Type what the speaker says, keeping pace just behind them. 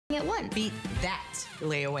at one. Beat that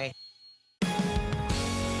layaway.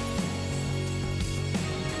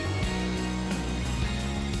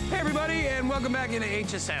 Hey everybody, and welcome back into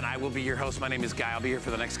HSN. I will be your host. My name is Guy. I'll be here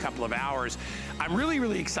for the next couple of hours. I'm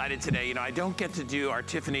really excited today. You know, I don't get to do our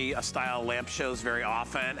Tiffany style lamp shows very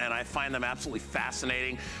often, and I find them absolutely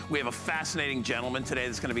fascinating. We have a fascinating gentleman today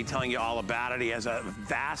that's going to be telling you all about it. He has a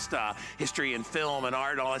vast history in film and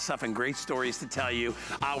art and all that stuff, and great stories to tell you.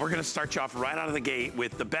 We're going to start you off right out of the gate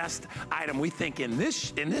with the best item we think in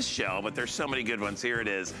this show, but there's so many good ones. Here it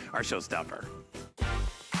is, our showstopper.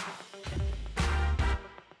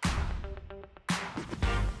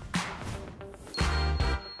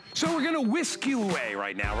 So we're gonna whisk you away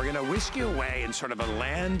right now. We're gonna whisk you away in sort of a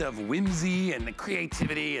land of whimsy and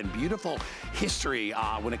creativity and beautiful history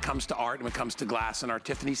when it comes to art and when it comes to glass and our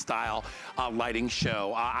Tiffany style lighting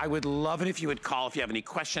show. I would love it if you would call if you have any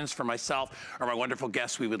questions for myself or my wonderful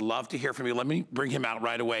guests. We would love to hear from you. Let me bring him out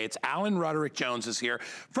right away. It's Alan Roderick-Jones is here.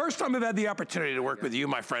 First time I've had the opportunity to work with you,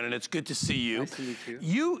 my friend, and it's good to see you. Nice to meet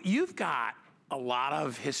you. You've got a lot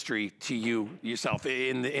of history to yourself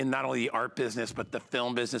in not only the art business, but the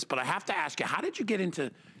film business. But I have to ask you, how did you get into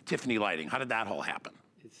Tiffany lighting? How did that all happen?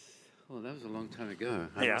 Well, that was a long time ago.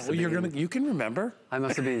 Yeah, well, you can remember. I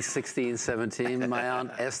must have been 16, 17. My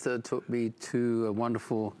Aunt Esther took me to a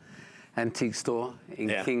wonderful antique store in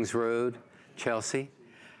Kings Road, Chelsea.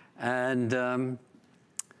 And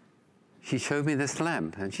she showed me this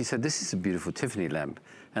lamp. And she said, this is a beautiful Tiffany lamp.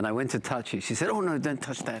 And I went to touch it. She said, oh, no, don't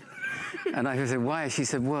touch that. And I said, why? She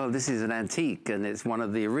said, well, this is an antique, and it's one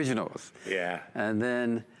of the originals. Yeah. And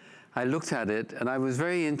then I looked at it, and I was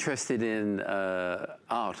very interested in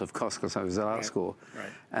art, of course, because I was at art school. Right.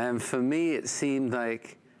 And for me, it seemed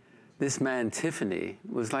like this man, Tiffany,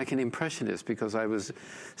 was like an impressionist, because I was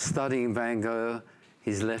studying Van Gogh,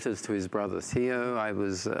 his letters to his brother Theo. I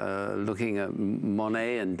was looking at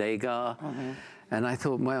Monet and Degas. Mm-hmm. And I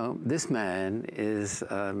thought, well, this man is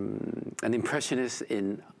an impressionist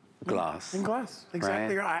in glass. In glass,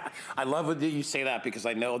 exactly. Right. I love that you say that, because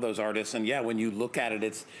I know those artists, and yeah, when you look at it,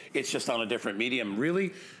 it's just on a different medium.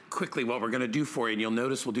 Really quickly, what we're gonna do for you, and you'll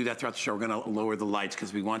notice we'll do that throughout the show, we're gonna lower the lights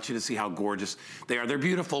because we want you to see how gorgeous they are. They're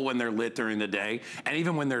beautiful when they're lit during the day, and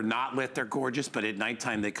even when they're not lit, they're gorgeous, but at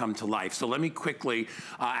nighttime, they come to life. So let me quickly,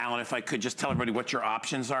 Alan, if I could just tell everybody what your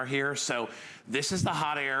options are here. So this is the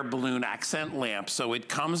hot air balloon accent lamp. So it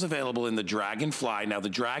comes available in the Dragonfly. Now the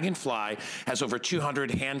Dragonfly has over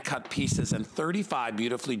 200 hand-cut pieces and 35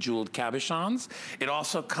 beautifully jeweled cabochons. It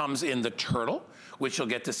also comes in the Turtle, which you'll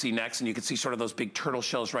get to see next, and you can see sort of those big turtle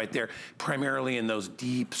shells right there, primarily in those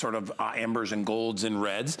deep sort of ambers and golds and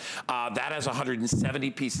reds. That has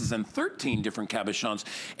 170 pieces and 13 different cabochons.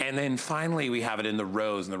 And then finally, we have it in the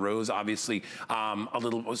Rose, and the Rose obviously a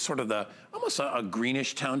little sort of almost a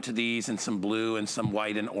greenish tone to these, and some blue and some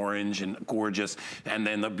white and orange and gorgeous, and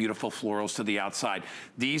then the beautiful florals to the outside.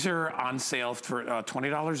 These are on sale for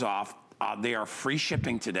 $20 off. They are free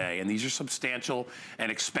shipping today, and these are substantial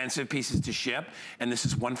and expensive pieces to ship, and this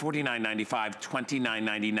is $149.95,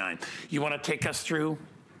 $29.99. You want to take us through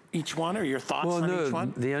each one, or your thoughts on each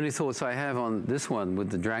one? The only thoughts I have on this one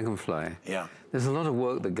with the Dragonfly, there's a lot of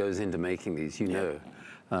work that goes into making these, you know.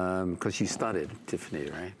 Because you studied Tiffany,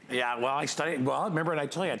 right? Yeah, well, I studied, well, remember, and I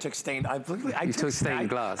told you, I took stained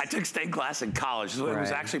glass. I took stained glass in college. It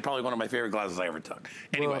was actually probably one of my favorite classes I ever took.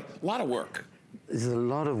 Anyway, a lot of work. There's a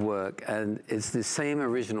lot of work, and it's the same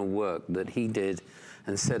original work that he did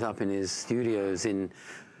and set up in his studios in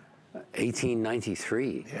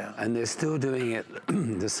 1893. Yeah. And they're still doing it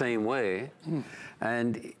the same way. Mm.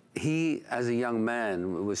 And he, as a young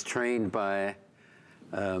man, was trained by,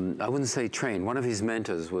 I wouldn't say trained, one of his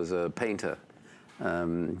mentors was a painter,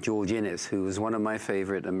 George Innes, who was one of my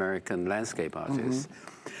favorite American landscape artists.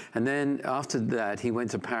 Mm-hmm. And then after that, he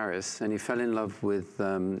went to Paris and he fell in love with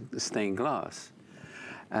stained glass.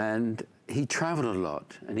 And he traveled a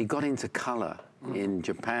lot, and he got into color in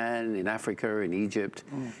Japan, in Africa, in Egypt.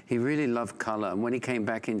 He really loved color. And when he came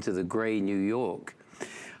back into the gray New York,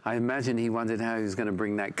 I imagine he wondered how he was going to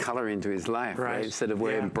bring that color into his life, right? Instead of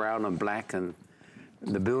wearing brown and black, and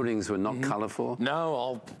the buildings were not colorful. No,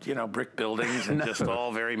 all, you know, brick buildings and just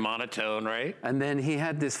all very monotone, right? And then he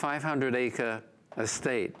had this 500-acre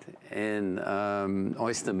estate in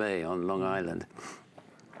Oyster Bay on Long Island.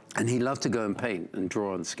 And he loved to go and paint and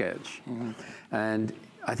draw and sketch. And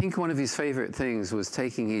I think one of his favorite things was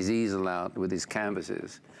taking his easel out with his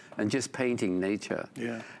canvases and just painting nature.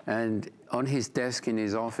 Yeah. And on his desk in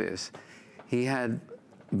his office, he had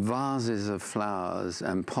vases of flowers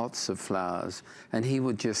and pots of flowers, and he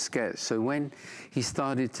would just sketch. So when he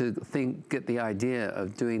started to get the idea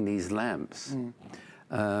of doing these lamps,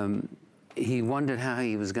 he wondered how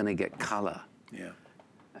he was going to get color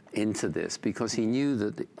into this, because he knew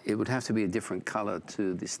that it would have to be a different color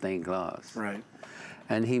to the stained glass. Right.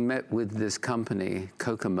 And he met with this company,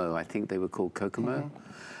 Kokomo, I think they were called Kokomo,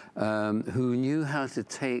 who knew how to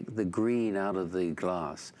take the green out of the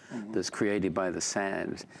glass that's created by the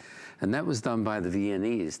sand. And that was done by the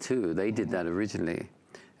Viennese too. They did that originally.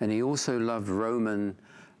 And he also loved Roman,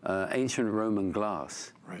 ancient Roman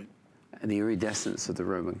glass. Right. And the iridescence of the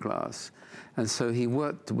Roman glass. And so he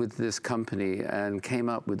worked with this company and came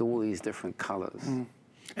up with all these different colors.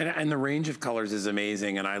 And the range of colors is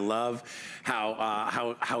amazing, and I love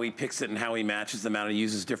how he picks it and how he matches them out. He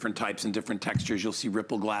uses different types and different textures. You'll see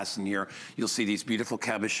ripple glass in here. You'll see these beautiful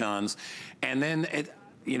cabochons, and then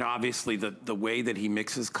you know, obviously the way that he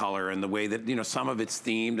mixes color and the way that, you know, some of it's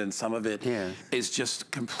themed and some of it is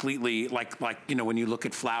just completely like, you know, when you look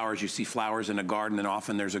at flowers, you see flowers in a garden and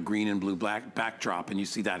often there's a green and blue black backdrop, and you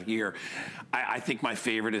see that here. I think my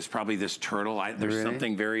favorite is probably this turtle. There's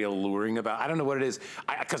something very alluring about, I don't know what it is,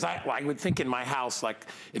 because I would think in my house, like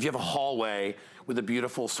if you have a hallway with a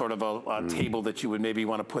beautiful sort of a table that you would maybe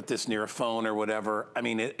want to put this near a phone or whatever. I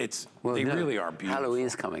mean, they really are beautiful.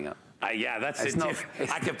 Halloween's coming up. Yeah, that's it.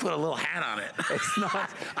 I could put a little hat on it. It's not.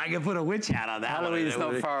 I could put a witch hat on that. Halloween's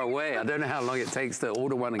not far away. I don't know how long it takes to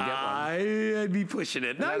order one and get one. I'd be pushing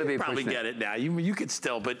it. No, you'd probably get it now. You could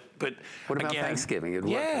still, but what about again, Thanksgiving? It'd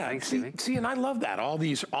work for Thanksgiving. See, and I love that. All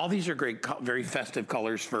these are great, very festive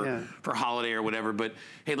colors for holiday or whatever. But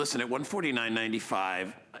hey, listen, at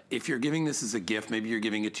 $149.95. If you're giving this as a gift, maybe you're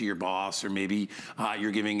giving it to your boss, or maybe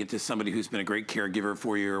you're giving it to somebody who's been a great caregiver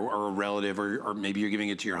for you, or a relative, or maybe you're giving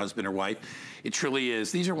it to your husband or wife. It truly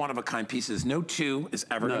is. These are one-of-a-kind pieces. No two is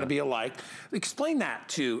ever going to be alike. Explain that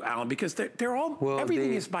to Alan, because they're all,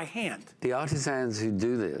 everything is by hand. The artisans who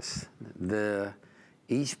do this,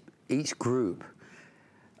 each group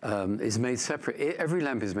is made separate. Every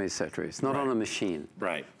lamp is made separate. It's not on a machine.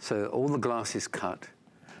 Right. So all the glass is cut.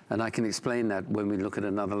 And I can explain that when we look at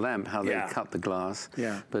another lamp, how they cut the glass.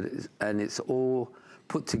 But it's all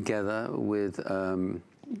put together with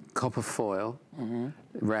copper foil,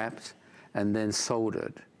 wrapped, and then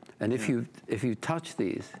soldered. And if you touch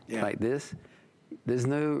these like this,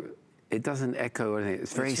 it doesn't echo anything.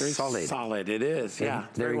 It's very solid. Solid, it is. Yeah,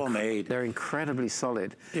 very well made. They're incredibly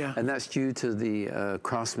solid. Yeah. And that's due to the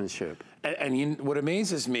craftsmanship. And what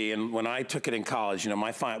amazes me, and when I took it in college, you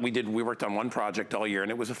know, we worked on one project all year,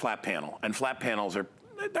 and it was a flat panel. And flat panels are,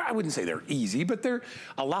 I wouldn't say they're easy, but they're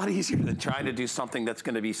a lot easier than trying to do something that's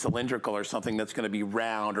going to be cylindrical or something that's going to be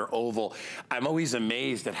round or oval. I'm always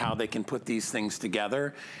amazed at how they can put these things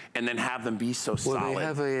together and then have them be so solid. Well, they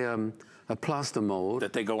have a plaster mold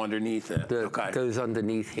that they go underneath it. That goes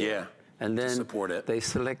underneath here. Yeah. And then support it. They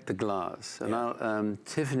select the glass. And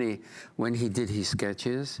Tiffany, when he did his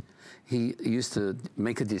sketches, he used to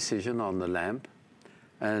make a decision on the lamp.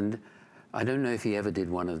 And I don't know if he ever did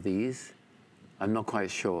one of these. I'm not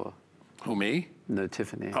quite sure. Who, me? No,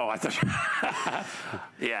 Tiffany. Oh, I thought.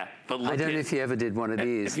 Yeah, but look, I don't know if he ever did one of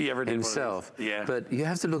these if he ever did himself. One of these. Yeah. But you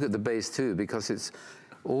have to look at the base too, because it's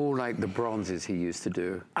all like the bronzes he used to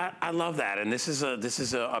do. I love that, and this is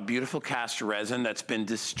a beautiful cast resin that's been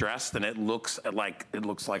distressed, and it looks like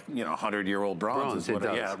you know 100-year-old bronze.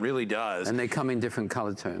 Yeah, it really does. And they come in different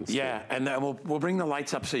color tones. Yeah, too. And we'll bring the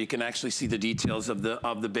lights up so you can actually see the details of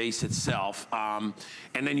the base itself, and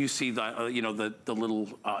then you see the you know the little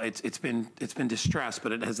it's been distressed,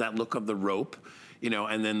 but it has that look of the rope. You know,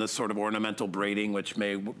 and then the sort of ornamental braiding, which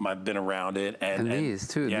might have been around it. And these,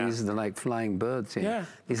 too. Yeah. These are like flying birds here. Yeah.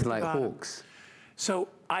 These are like hawks. So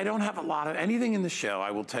I don't have a lot of anything in the show.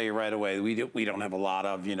 I will tell you right away. We don't have a lot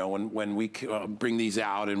of, you know, when we bring these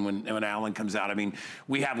out and when Alan comes out. I mean,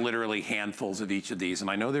 we have literally handfuls of each of these, and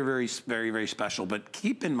I know they're very, very, very special. But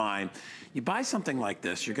keep in mind, you buy something like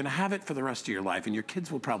this, you're going to have it for the rest of your life, and your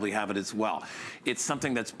kids will probably have it as well. It's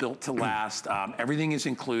something that's built to last. Everything is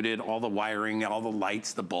included, all the wiring, all the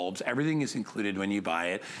lights, the bulbs, everything is included when you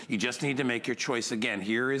buy it. You just need to make your choice. Again,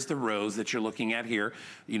 here is the rose that you're looking at here.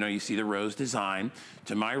 You know, you see the rose design.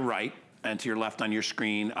 To my right and to your left on your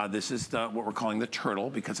screen, this is what we're calling the turtle,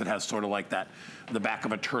 because it has sort of like that, the back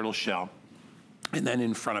of a turtle shell. And then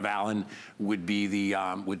in front of Alan would be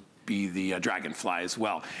the dragonfly as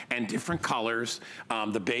well, and different colors.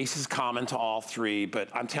 The base is common to all three, but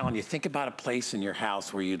I'm telling you, think about a place in your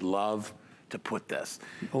house where you'd love to put this.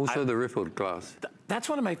 Also the rippled glass. That's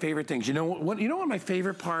one of my favorite things. You know what my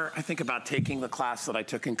favorite part, I think, about taking the class that I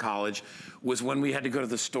took in college was when we had to go to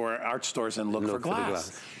the art stores and look for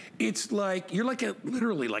glass. It's like, you're like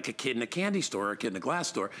literally like a kid in a candy store, or a kid in a glass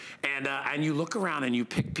store. And you look around and you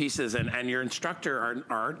pick pieces, and your instructor, our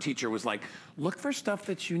art teacher, was like, look for stuff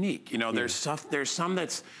that's unique. You know, there's some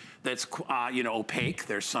that's you know, opaque.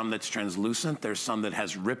 There's some that's translucent. There's some that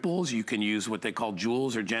has ripples. You can use what they call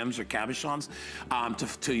jewels or gems or cabochons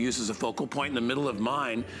to use as a focal point. In the middle of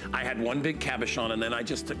mine, I had one big cabochon, and then I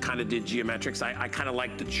just kind of did geometrics. I kind of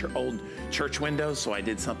like the old church windows, so I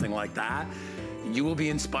did something like that. You will be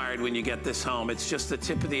inspired when you get this home. It's just the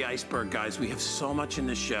tip of the iceberg, guys. We have so much in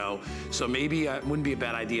this show. So maybe it wouldn't be a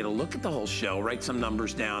bad idea to look at the whole show, write some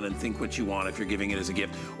numbers down, and think what you want if you're giving it as a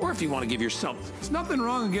gift. Or if you want to give yourself, there's nothing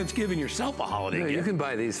wrong against giving yourself a holiday gift. You can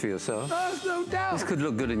buy these for yourself. No doubt. This could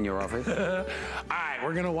look good in your office. All right,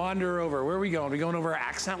 we're going to wander over. Where are we going? Are we going over our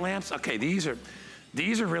accent lamps? Okay, these are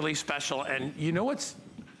really special. And you know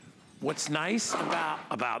what's nice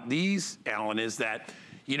about these, Alan, is that,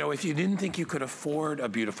 you know, if you didn't think you could afford a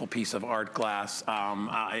beautiful piece of art glass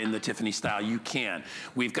in the Tiffany style, you can.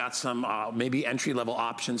 We've got some maybe entry-level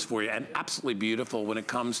options for you, and absolutely beautiful when it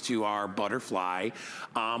comes to our butterfly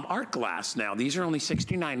art glass. Now, these are only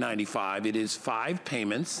 $69.95. It is 5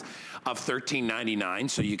 payments of $13.99,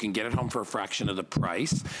 so you can get it home for a fraction of the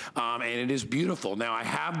price, and it is beautiful. Now, I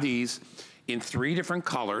have these in 3 different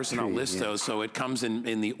colors, and I'll list those. So it comes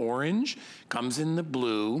in the orange, comes in the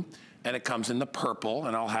blue, and it comes in the purple,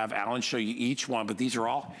 and I'll have Alan show you each one, but these are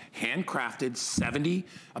all handcrafted,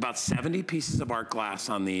 about 70 pieces of art glass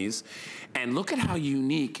on these. And look at how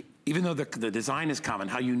unique, even though the design is common,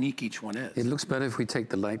 how unique each one is. It looks better if we take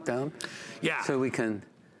the light down. Yeah. So we can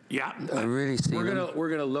really see them. We're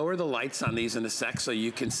gonna lower the lights on these in a sec so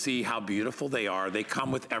you can see how beautiful they are. They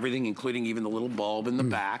come with everything, including even the little bulb in the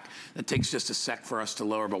back. It takes just a sec for us to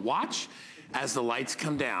lower, but watch as the lights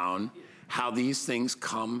come down, how these things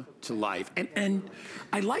come to life. And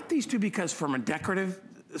I like these too because from a decorative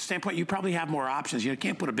standpoint, you probably have more options. You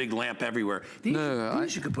can't put a big lamp everywhere.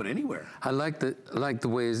 These you could put anywhere. I like the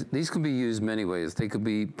ways, these can be used many ways. They could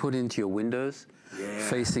be put into your windows,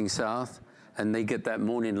 facing south, and they get that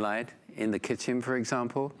morning light in the kitchen, for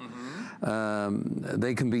example.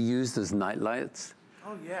 They can be used as night lights.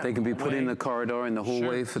 Oh, yeah. They can be put in the corridor, in the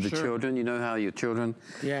hallway for the children. You know how your children,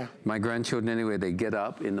 my grandchildren anyway, they get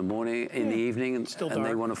up in the morning, in the evening, and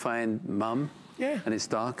they want to find mum. And it's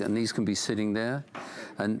dark, and these can be sitting there.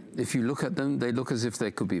 And if you look at them, they look as if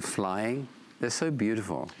they could be flying. They're so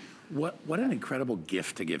beautiful. What an incredible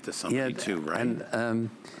gift to give to somebody too, right? And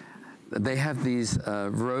they have these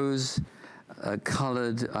rose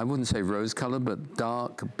colored, I wouldn't say rose colored, but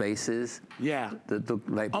dark bases. Yeah. That look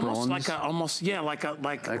like almost bronze.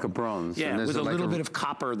 like a bronze. Yeah, with a little bit of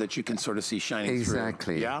copper that you can sort of see shining through.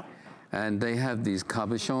 Exactly. Yeah. And they have these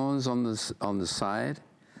cabochons on the side,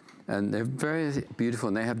 and they're very beautiful,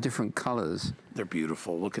 and they have different colors. They're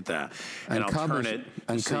beautiful. Look at that. And I'll turn it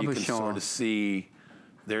so you can sort of see.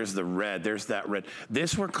 There's the red. There's that red.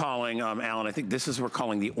 This we're calling, Alan, I think this is we're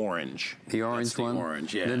calling the orange. The orange one? The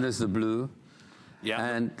orange, yeah. Then there's the blue. Yeah.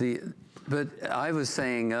 And but I was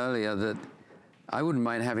saying earlier that I wouldn't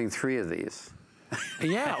mind having 3 of these.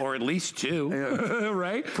 Yeah, or at least 2,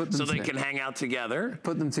 right? So they can hang out together.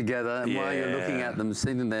 Put them together, and while you're looking at them,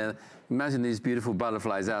 sitting there, imagine these beautiful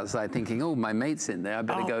butterflies outside thinking, oh, my mate's in there, I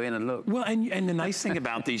better go in and look. Well, and the nice thing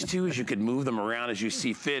about these too is you could move them around as you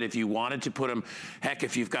see fit. If you wanted to put them, heck,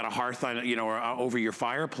 if you've got a hearth on, you know, or over your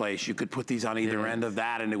fireplace, you could put these on either end of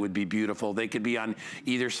that and it would be beautiful. They could be on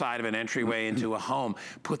either side of an entryway into a home.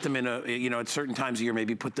 Put them in a, you know, at certain times of year,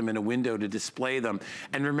 maybe put them in a window to display them.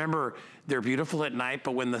 And remember, they're beautiful at night,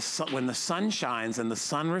 but when the sun shines and the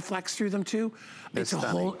sun reflects through them too, it's a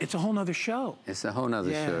whole nother show. It's a whole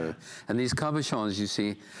nother show. And these cabochons, you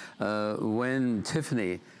see, when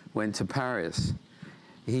Tiffany went to Paris,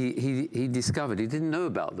 he discovered, he didn't know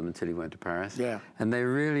about them until he went to Paris. Yeah. And they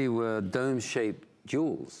really were dome-shaped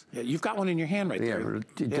jewels. Yeah, you've got one in your hand right there.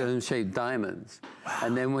 Dome-shaped diamonds. Wow.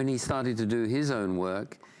 And then when he started to do his own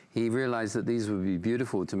work, he realized that these would be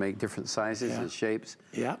beautiful to make different sizes and shapes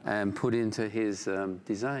and put into his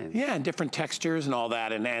design. Yeah, and different textures and all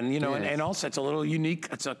that. And you know, and also it's a little unique,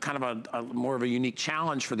 it's a kind of a more of a unique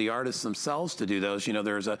challenge for the artists themselves to do those. You know,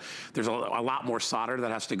 there's a lot more solder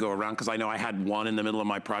that has to go around, because I know I had one in the middle of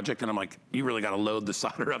my project and I'm like, you really got to load the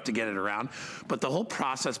solder up to get it around. But the whole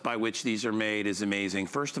process by which these are made is amazing.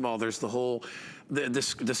 First of all, there's the whole,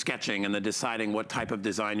 the sketching and the deciding what type of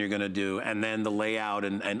design you're going to do, and then the layout,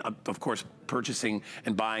 and of course purchasing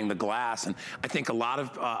and buying the glass. And I think a lot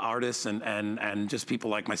of artists and just people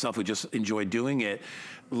like myself who just enjoy doing it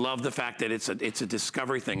love the fact that it's a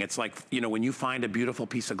discovery thing. It's like, you know, when you find a beautiful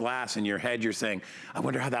piece of glass in your head, you're saying, I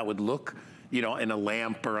wonder how that would look you know, in a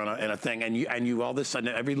lamp or in a thing, and you all of a sudden,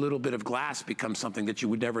 every little bit of glass becomes something that you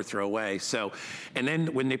would never throw away. So, and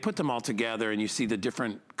then when they put them all together and you see the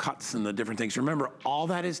different cuts and the different things, remember, all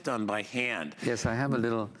that is done by hand. Yes, I have a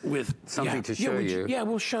little something to show you. Yeah,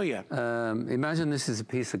 we'll show you. Imagine this is a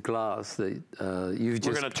piece of glass that you've just...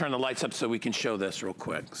 We're going to turn the lights up so we can show this real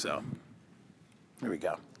quick. So, here we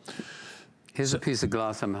go. Here's a piece of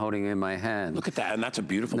glass I'm holding in my hand. Look at that, and that's a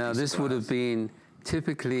beautiful piece of glass. Now, this would have been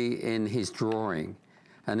typically in his drawing,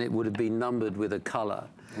 and it would have been numbered with a color.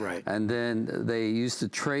 Right. And then they used to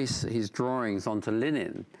trace his drawings onto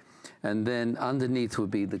linen, and then underneath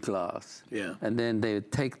would be the glass. Yeah. And then they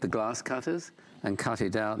would take the glass cutters and cut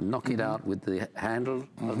it out, knock it out with the handle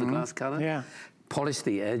of the glass cutter, Yeah. polish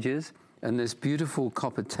the edges, and this beautiful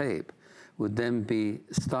copper tape would then be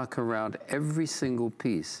stuck around every single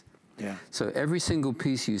piece. Yeah. So every single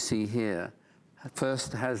piece you see here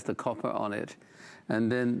first has the copper on it,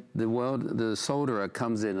 and then the solderer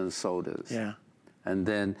comes in and solders. Yeah. And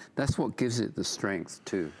then that's what gives it the strength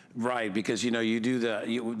too. Right, because you know you do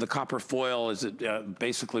the copper foil is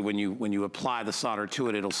basically when you apply the solder to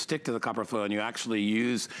it, it'll stick to the copper foil, and you actually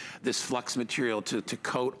use this flux material to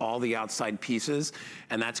coat all the outside pieces,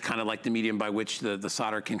 and that's kind of like the medium by which the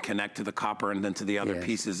solder can connect to the copper and then to the other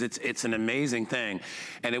pieces. It's an amazing thing,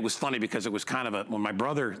 and it was funny because it was kind of when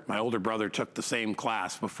my older brother took the same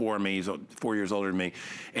class before me. He's 4 years older than me,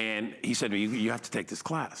 and he said to me, "You have to take this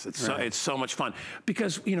class. It's so much fun."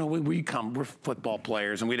 Because you know we're football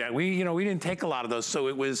players, and we didn't take a lot of those, so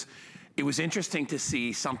it was interesting to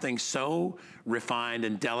see something so refined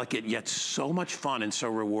and delicate, yet so much fun and so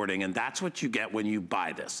rewarding, and that's what you get when you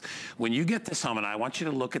buy this. When you get this home, and I want you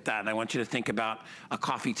to look at that, and I want you to think about a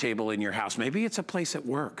coffee table in your house. Maybe it's a place at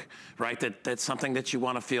work, right? That's something that you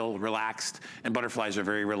want to feel relaxed, and butterflies are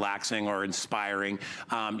very relaxing or inspiring.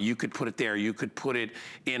 You could put it there. You could put it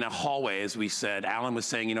in a hallway, as we said. Alan was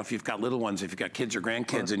saying, you know, if you've got little ones, if you've got kids or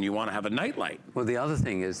grandkids, and you want to have a nightlight. Well, the other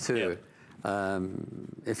thing is too,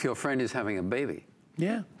 if your friend is having a baby,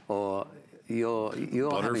 or you're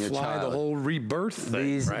having a child, the whole rebirth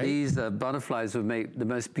thing, these butterflies would make the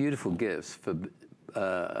most beautiful gifts for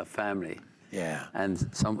a family. Yeah. And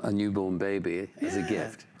a newborn baby as a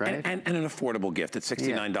gift, right? And an affordable gift at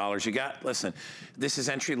 $69. You got, listen, this is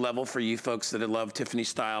entry level for you folks that love Tiffany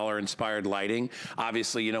style or inspired lighting.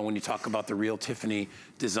 Obviously, you know, when you talk about the real Tiffany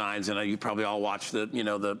designs, and you probably all watch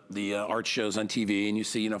the art shows on TV, and you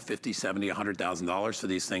see, you know, $50, $70, $100,000 for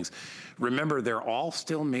these things. Remember, they're all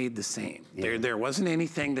still made the same. There wasn't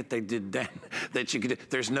anything that they did then that you could do.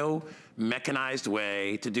 There's no mechanized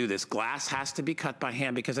way to do this. Glass has to be cut by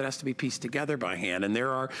hand because it has to be pieced together by hand. And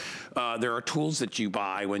there are tools that you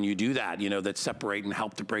buy when you do that, you know, that separate and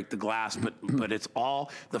help to break the glass. But it's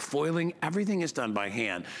all the foiling. Everything is done by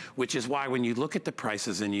hand, which is why when you look at the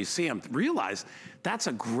prices and you see them, realize that's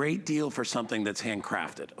a great deal for something that's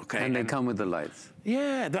handcrafted. Okay. And they come with the lights.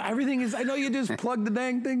 Yeah, everything is. I know you just plug the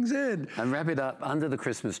dang things in and wrap it up under the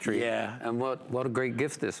Christmas tree. Yeah. And what a great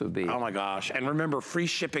gift this would be. Oh my gosh! And remember, free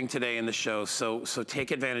shipping today in the show. So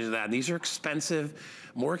take advantage of that. And these are expensive,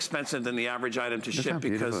 more expensive than the average item to ship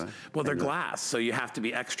because they're glass. So you have to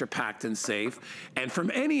be extra packed and safe. And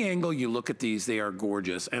from any angle you look at these, they are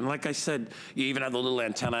gorgeous. And like I said, you even have the little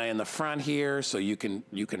antenna in the front here, so you can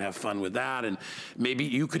have fun with that. And maybe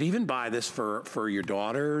you could even buy this for your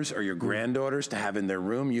daughters or your granddaughters to have in their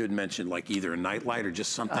room. You had mentioned like either a nightlight or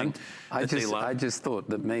just something they love. I just thought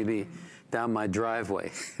that maybe down my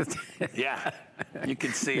driveway. Yeah, you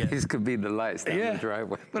can see it. These could be the lights down the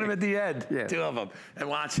driveway. Put them at the end, 2 of them, and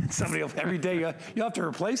watch somebody every day. You have to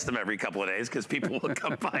replace them every couple of days because people will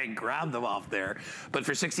come by and grab them off there. But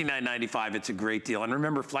for $69.95, it's a great deal. And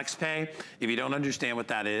remember, FlexPay, if you don't understand what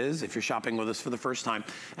that is, if you're shopping with us for the first time,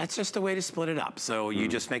 that's just a way to split it up. So you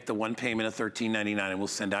just make the one payment of $13.99 and we'll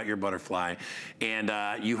send out your butterfly. And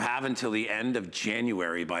you have until the end of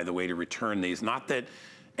January, by the way, to return these. Not that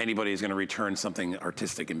anybody is going to return something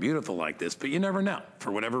artistic and beautiful like this, but you never know.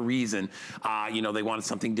 For whatever reason, you know, they wanted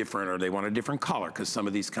something different or they want a different color because some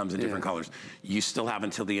of these comes in different colors. You still have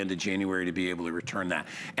until the end of January to be able to return that.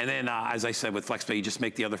 And then, as I said, with FlexPay, you just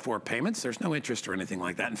make the other 4 payments. There's no interest or anything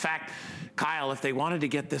like that. In fact, Kyle, if they wanted to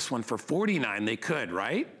get this one for $49, they could,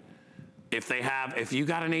 right? If you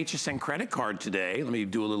got an HSN credit card today, let me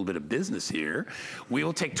do a little bit of business here, we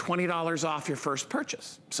will take $20 off your first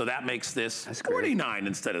purchase. So that makes this $49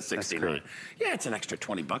 instead of $69. Yeah, it's an extra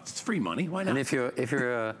 $20. It's free money. Why not? And if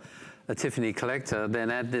you're a Tiffany collector,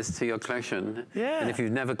 then add this to your collection. Yeah. And if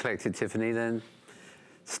you've never collected Tiffany, then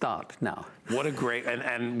start now. What a great,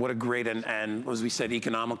 and what a great, and as we said,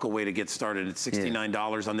 economical way to get started. It's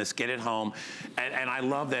 $69 on this, get it home. And I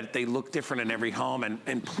love that they look different in every home.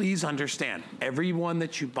 And please understand, every one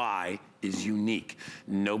that you buy is unique.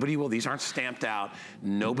 Nobody will, these aren't stamped out.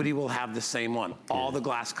 Nobody will have the same one. All the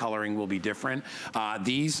glass coloring will be different.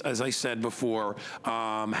 These, as I said before,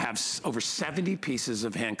 have over 70 pieces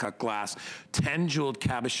of hand-cut glass, 10 jeweled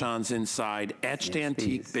cabochons inside, etched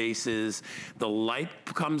antique bases. The light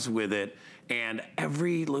comes with it. And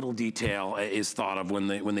every little detail is thought of when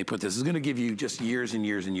they put this. It's going to give you just years and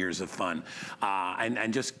years and years of fun,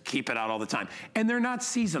 and just keep it out all the time. And they're not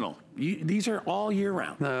seasonal. These are all year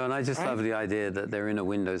round. No, and I just love the idea that they're in a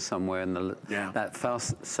window somewhere, and that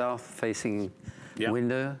south-facing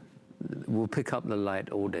window will pick up the light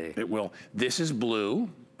all day. It will. This is blue.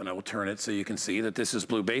 And I will turn it so you can see that this is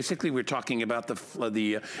blue. Basically, we're talking about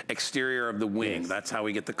the exterior of the wing. That's how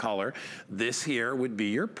we get the color. This here would be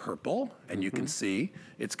your purple, and you can see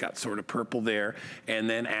it's got sort of purple there. And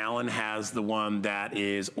then Alan has the one that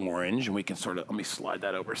is orange, and we can sort of, let me slide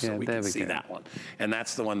that over so we can see that one. And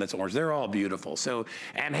that's the one that's orange. They're all beautiful. So,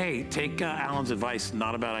 and hey, take Alan's advice,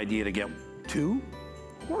 not a bad idea to get 2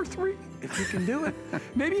 or 3 if you can do it.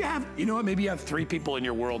 Maybe you have, you know what, maybe you have 3 people in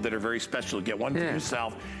your world that are very special. Get 1 for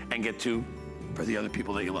yourself and get 2 for the other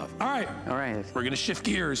people that you love. All right. All right. We're gonna shift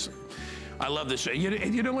gears. I love this show.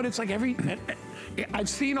 You know what, it's like I've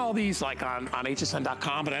seen all these like on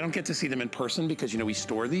hsn.com, but I don't get to see them in person because, you know, we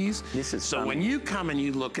store these. This is so when you come and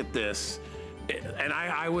you look at this, and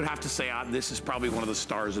I would have to say this is probably one of the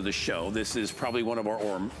stars of the show. This is probably one of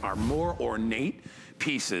our more ornate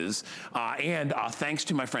pieces. And thanks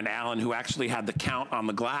to my friend Alan, who actually had the count on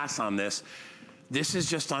the glass on this. This is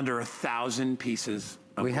just under 1,000 pieces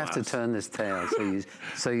of We glass. have to turn this tail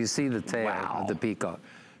so you see the tail of the peacock.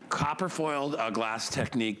 Copper foiled glass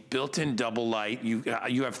technique, built-in double light. You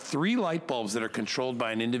have 3 light bulbs that are controlled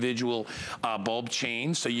by an individual bulb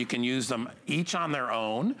chain, so you can use them each on their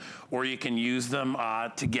own, or you can use them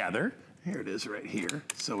together. Here it is right here.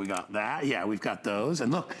 So we got that. Yeah, we've got those.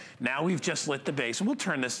 And look, now we've just lit the base. And we'll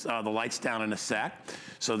turn this the lights down in a sec.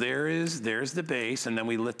 So there's the base, and then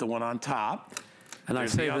we lit the one on top. And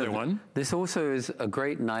there's the other one. This also is a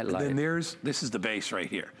great night light. And then this is the base right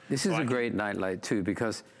here. This is a great night light too,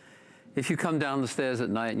 because if you come down the stairs at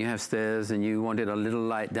night and you have stairs and you wanted a little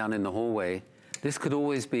light down in the hallway, this could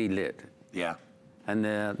always be lit. Yeah. And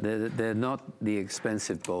they're not the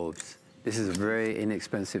expensive bulbs. This is a very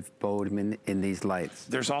inexpensive bulb in these lights.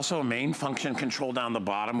 There's also a main function control down the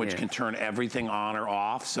bottom, which can turn everything on or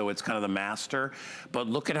off, so it's kind of the master. But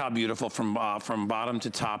look at how beautiful from bottom to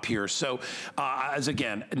top here. So, as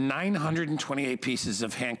again, 928 pieces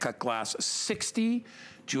of hand-cut glass, 60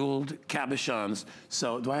 jeweled cabochons.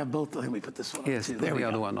 So do I have both? Let me put this one on. Yes, too. put the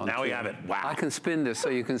other one on. Now we have it. Wow. I can spin this so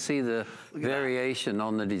you can see the variation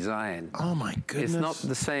on the design. Oh my goodness. It's not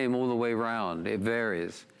the same all the way around. It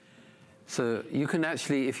varies. So you can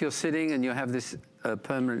actually, if you're sitting and you have this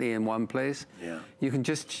permanently in one place, you can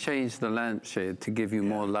just change the lampshade to give you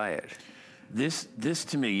more light. This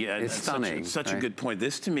to me, it's stunning. Such a good point.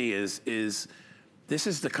 This to me this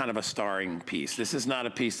is the kind of a starring piece. This is not a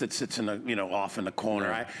piece that sits in off in the corner.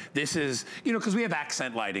 Yeah. This is, because we have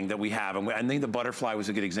accent lighting that we have, and I think the butterfly was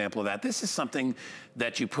a good example of that. This is something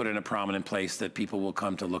that you put in a prominent place that people will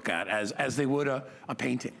come to look at as they would a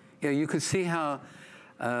painting. Yeah, you could see how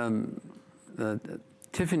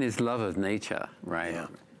Tiffany's love of nature, right,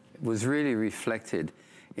 was really reflected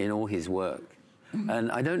in all his work. And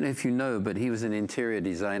I don't know if you know, but he was an interior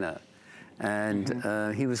designer.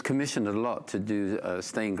 And he was commissioned a lot to do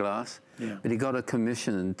stained glass, but he got a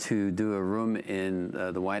commission to do a room in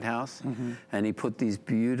the White House, and he put these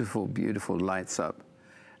beautiful, beautiful lights up,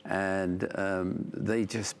 and they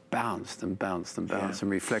just bounced and bounced and bounced and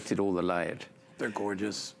reflected all the light. They're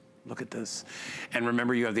gorgeous. Look at this. And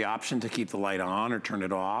remember, you have the option to keep the light on or turn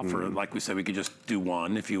it off, or like we said, we could just do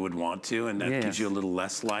one if you would want to, and that gives you a little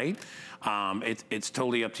less light. It's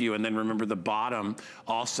totally up to you. And then remember the bottom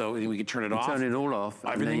also, we can turn it off. Turn it all off.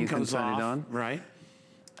 Everything comes off, it on. right?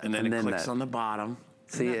 And then it clicks on the bottom.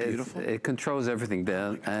 See, it controls everything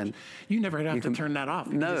there. And you never have to turn that off.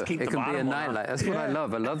 You no, just keep it the can be a night on. light. That's what I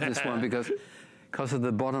love. I love this one because of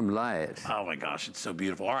the bottom light. Oh my gosh, it's so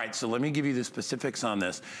beautiful. All right, so let me give you the specifics on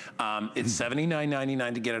this. It's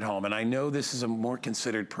 $79.99 to get it home, and I know this is a more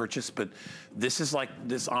considered purchase, but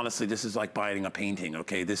honestly, this is like buying a painting,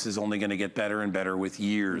 okay? This is only gonna get better and better with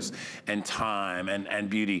years and time and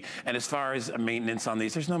beauty. And as far as maintenance on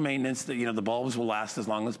these, there's no maintenance. The bulbs will last as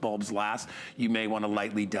long as bulbs last. You may wanna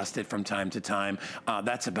lightly dust it from time to time.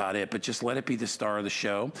 That's about it, but just let it be the star of the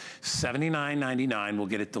show. $79.99 will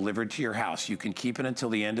get it delivered to your house. You can keep it until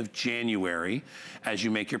the end of January as you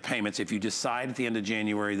make your payments. If you decide at the end of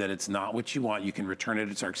January that it's not what you want, you can return it.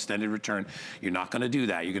 It's our extended return. You're not going to do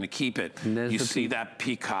that. You're going to keep it. You see that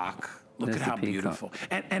peacock. Look at how beautiful.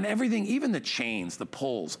 And everything, even the chains, the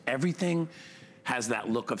poles, everything has that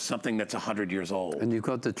look of something that's 100 years old. And you've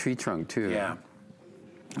got the tree trunk too. Yeah.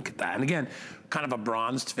 Look at that. And again, kind of a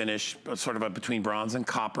bronzed finish, sort of a between bronze and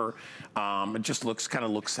copper. It just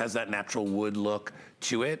has that natural wood look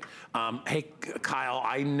to it. Hey, Kyle,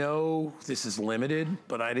 I know this is limited,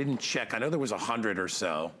 but I didn't check. I know there was 100 or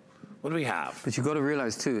so. What do we have? But you've got to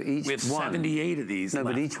realize too, each we have one. 78 of these No,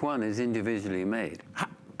 left. but each one is individually made.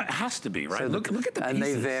 It has to be, right? So look at the and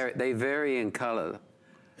pieces. And they vary in color,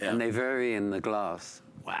 and they vary in the glass.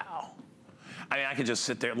 Wow. I mean, I could just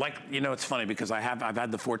sit there. Like, you know, it's funny because I've had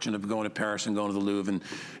the fortune of going to Paris and going to the Louvre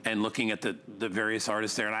and looking at the various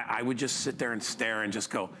artists there. And I would just sit there and stare and just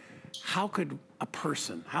go, how can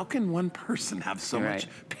one person have so much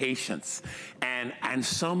patience and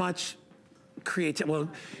so much creativity? Well,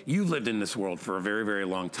 you lived in this world for a very, very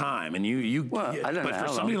long time, and I don't know for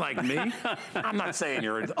somebody like me, I'm not saying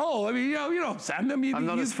you're. Oh, I mean, you know, I'm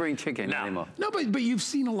not a spring chicken anymore. No, but you've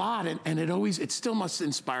seen a lot, and it still must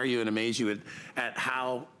inspire you and amaze you at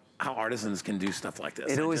how artisans can do stuff like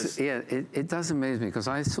this. It does amaze me because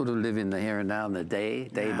I sort of live in the here and now, in the day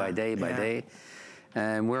by day by day.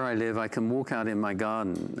 And where I live, I can walk out in my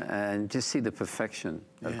garden and just see the perfection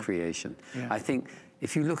of creation. Yeah. I think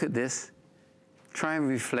if you look at this, try and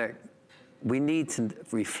reflect. We need to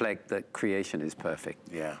reflect that creation is perfect.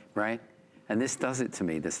 Yeah. Right? And this does it to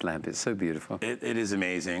me, this lamp. It's so beautiful. It is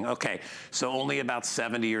amazing. Okay, so only about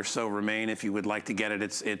 70 or so remain if you would like to get it.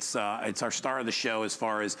 It's our star of the show as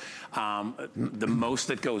far as the most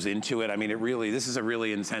that goes into it. I mean, this is a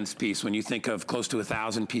really intense piece. When you think of close to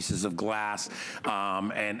 1,000 pieces of glass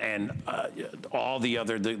and all the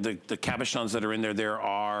other, the cabochons that are in there, there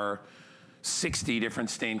are 60 different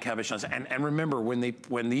stained cabochons. And remember,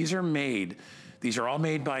 when these are made, these are all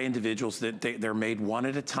made by individuals. They're made one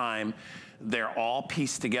at a time. They're all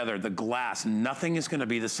pieced together. The glass, nothing is going to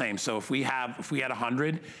be the same. So if we had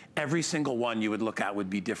 100, every single one you would look at would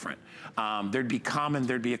be different. There'd be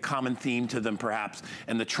a common theme to them perhaps,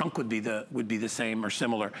 and the trunk would be the same or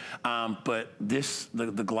similar. But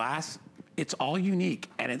the glass, it's all unique,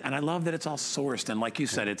 and I love that it's all sourced. And like you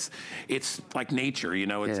said, it's like nature, you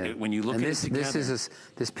know. When you look at it together.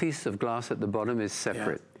 This piece of glass at the bottom is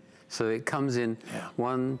separate. So it comes in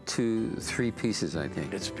 1, 2, 3 pieces, I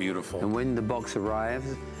think. It's beautiful. And when the box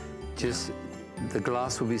arrives, the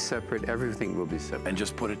glass will be separate, everything will be separate. And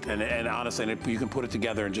just put it, and honestly, you can put it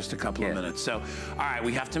together in just a couple of minutes. So, all right,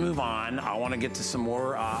 we have to move on. I want to get to some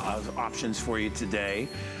more options for you today.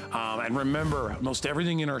 And remember, most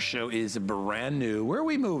everything in our show is brand new. Where are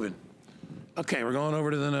we moving? Okay, we're going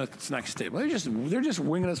over to the next table. They're just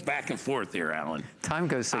winging us back and forth here, Alan. Time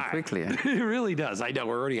goes so quickly. It really does. I know,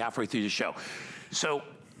 we're already halfway through the show. So,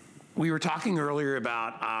 we were talking earlier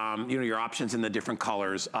about your options in the different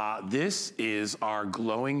colors. This is our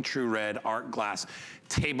glowing true red art glass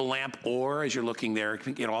table lamp, or as you're looking there,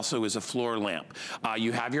 it also is a floor lamp.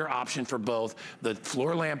 You have your option for both. The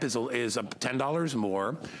floor lamp is $10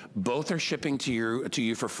 more. Both are shipping to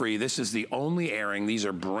you for free. This is the only airing. These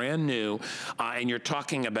are brand new, and you're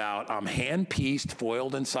talking about hand pieced,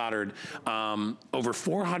 foiled, and soldered, over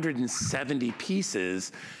 470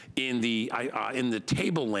 pieces in the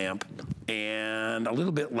table lamp, and a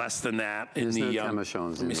little bit less than that in There's the no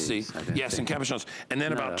cabochons. let me see. Yes, in cabochons, and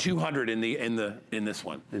then about 200 in this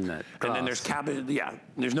one. In that glass. And then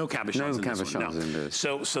there's no cabochons. No in this one. cabochons in this.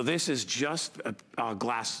 So this is just a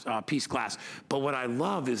glass piece glass. But what I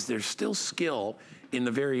love is there's still skill in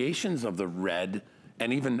the variations of the red,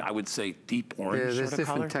 and even I would say deep orange. Yeah, there's different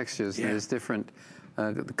color. Textures. Yeah. There's different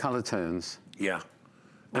color tones. Yeah.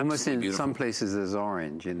 Almost in some places there's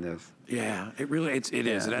orange in this. Yeah, it is. It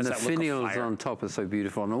has and the that look of finials fire. on top are so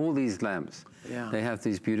beautiful. And all these lamps, they have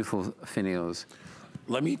these beautiful finials.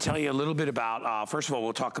 Let me tell you a little bit about, first of all,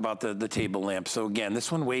 we'll talk about the table lamp. So again,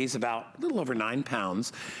 this one weighs about a little over 9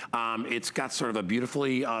 pounds. It's got sort of a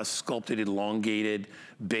beautifully sculpted, elongated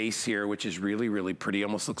base here, which is really, really pretty.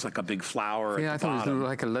 Almost looks like a big flower Yeah, at the I bottom. thought it looked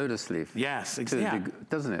like a lotus leaf. Yes, exactly.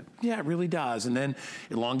 Doesn't it? Yeah, it really does. And then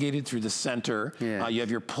elongated through the center. Yeah. You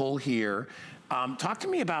have your pull here. Talk to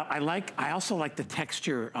me about, I also like the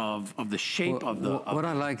texture of the shape of the... What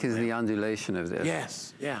I like is the undulation of this.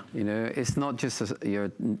 Yes, yeah. You know, it's not just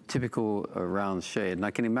your typical round shade. And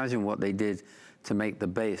I can imagine what they did to make the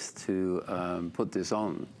base to put this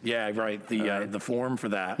on. Yeah, right. The form for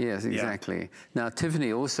that. Yes, exactly. Yeah. Now,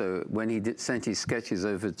 Tiffany also, when he sent his sketches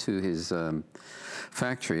over to his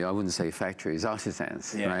factory, I wouldn't say factory, his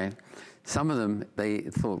artisans, right? Some of them they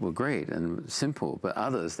thought were great and simple, but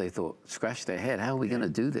others they thought, scratch their head, how are we going to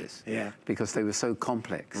do this? Yeah. Because they were so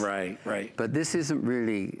complex. Right, right. But this isn't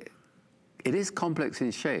really, it is complex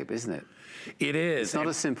in shape, isn't it? It is. It's not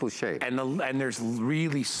a simple shape. And there's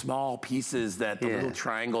really small pieces that, the little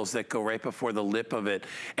triangles that go right before the lip of it.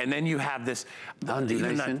 And then you have this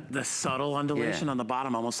undulation. The subtle undulation on the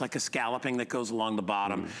bottom, almost like a scalloping that goes along the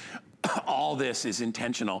bottom. All this is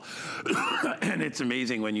intentional. And it's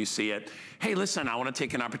amazing when you see it. Hey, listen, I want to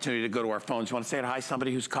take an opportunity to go to our phones. You want to say hi to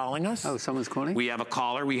somebody who's calling us? Oh, someone's calling? We have a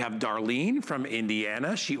caller. We have Darlene from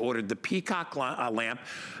Indiana. She ordered the peacock lamp.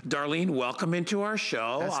 Darlene, welcome into our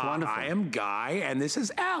show. That's wonderful. I am Guy, and this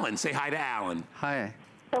is Alan. Say hi to Alan. Hi.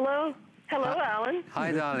 Hello. Hello, Alan.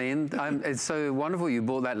 Hi, Darlene. It's so wonderful you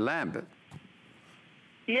bought that lamp.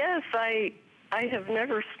 Yes, I have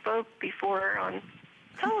never spoke before on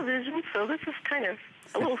television, so this is kind of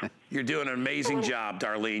a little... You're doing an amazing job,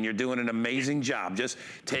 Darlene. You're doing an amazing job. Just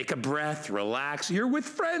take a breath, relax. You're with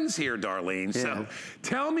friends here, Darlene. Yeah. So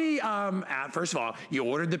tell me, first of all, you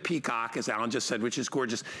ordered the peacock, as Alan just said, which is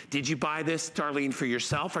gorgeous. Did you buy this, Darlene, for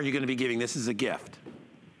yourself, or are you going to be giving this as a gift?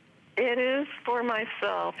 It is for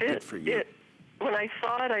myself. Good for you. When I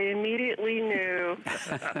saw it, I immediately knew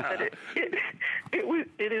that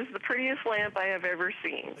it is the prettiest lamp I have ever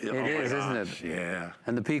seen. It is, isn't it? Yeah.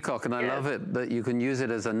 And the peacock, and I love it that you can use it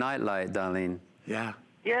as a nightlight, Darlene. Yeah.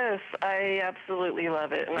 Yes, I absolutely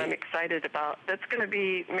love it, and I'm excited about. That's going to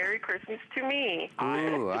be Merry Christmas to me.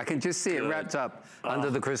 Ooh, I can just see it wrapped up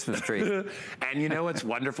under the Christmas tree. And you know what's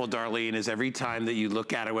wonderful, Darlene, is every time that you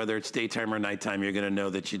look at it, whether it's daytime or nighttime, you're going to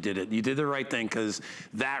know that you did it. You did the right thing, because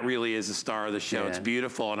that really is the star of the show. Yeah. It's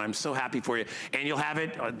beautiful, and I'm so happy for you. And you'll have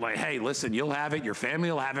it, like, hey, listen, you'll have it. Your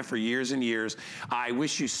family will have it for years and years. I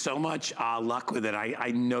wish you so much luck with it.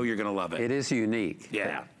 I know you're going to love it. It is unique.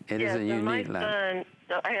 Yeah. It is a unique lamp.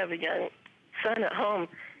 I have a young son at home,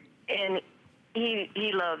 and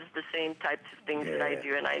he loves the same types of things that I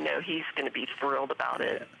do, and I know he's going to be thrilled about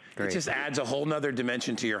it. Great. It just adds a whole nother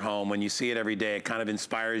dimension to your home when you see it every day. It kind of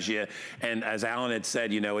inspires you, and as Alan had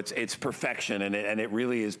said, you know, it's perfection, and it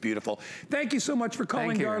really is beautiful. Thank you so much for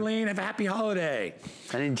calling, Darlene. Have a happy holiday.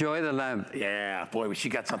 And enjoy the lamp. Yeah, boy, she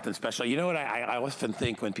got something special. You know what I often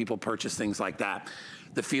think when people purchase things like that,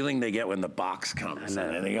 the feeling they get when the box comes,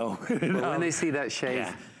 and they go. When they see that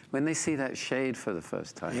shade, when they see that shade for the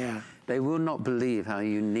first time, they will not believe how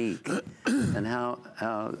unique and how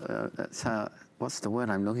what's the word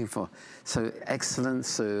I'm looking for? So excellent,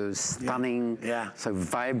 so stunning, so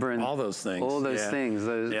vibrant. All those things. All those things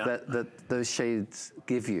that those shades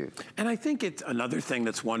give you. And I think it's another thing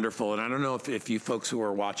that's wonderful, and I don't know if you folks who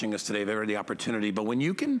are watching us today have ever had the opportunity, but when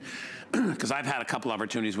you can, because I've had a couple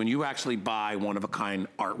opportunities, when you actually buy one-of-a-kind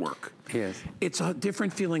artwork, it's a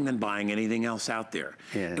different feeling than buying anything else out there.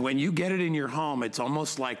 When you get it in your home, it's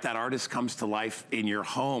almost like that artist comes to life in your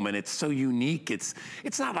home, and it's so unique. It's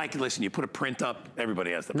not like, listen, you put a print up,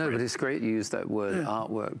 everybody has the print. No, but it's great you use that word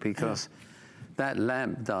artwork, because that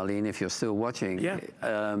lamp, Darlene, if you're still watching,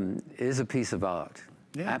 is a piece of art.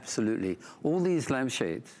 Absolutely. All these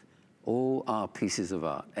lampshades, all are pieces of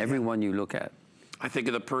art. Every one you look at. I think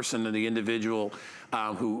of the person and the individual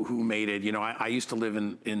who made it. You know, I used to live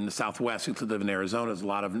in the Southwest. I used to live in Arizona. There's a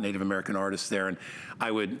lot of Native American artists there, and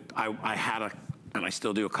I had and I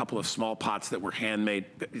still do, a couple of small pots that were handmade,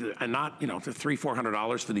 and not, you know, for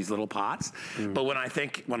 $300-400 for these little pots. But when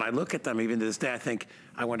I look at them, even to this day, I think,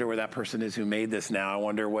 I wonder where that person is who made this now. I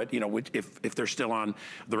wonder what, you know, if they're still on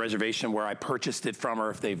the reservation where I purchased it from, or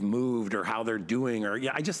if they've moved, or how they're doing, or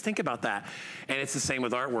I just think about that. And it's the same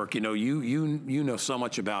with artwork. You know, you know so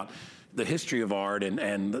much about the history of art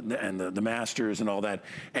and the masters and all that.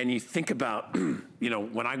 And you think about, you know,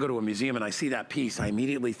 when I go to a museum and I see that piece, I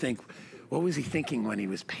immediately think, what was he thinking when he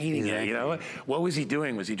was painting it? You know, what was he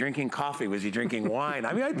doing? Was he drinking coffee? Was he drinking wine?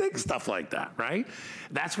 I mean, I think stuff like that, right?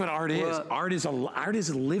 That's what art is. Art is a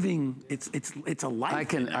living. It's a life. I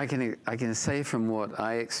can say from what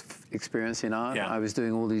I experienced in art. I was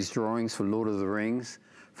doing all these drawings for Lord of the Rings,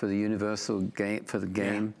 for the Universal game, for the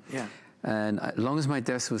game. And as long as my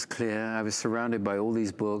desk was clear, I was surrounded by all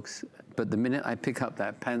these books. But the minute I pick up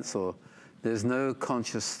that pencil, there's no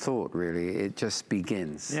conscious thought, really. It just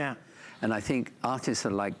begins. And I think artists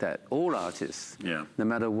are like that. All artists, no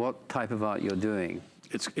matter what type of art you're doing.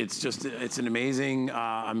 it's an amazing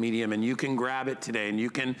medium, and you can grab it today, and you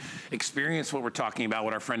can experience what we're talking about,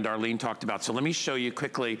 what our friend Darlene talked about. So let me show you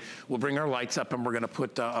quickly. We'll bring our lights up, and we're going to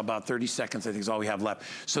put about 30 seconds. I think is all we have left.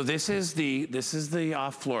 So this is the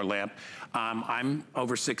floor lamp. I'm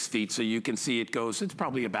over 6 feet, so you can see it goes. It's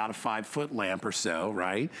probably about a 5-foot lamp or so,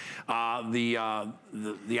 right?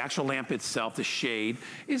 The actual lamp itself, the shade,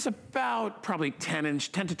 is about probably 10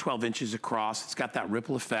 to 12 inches across. It's got that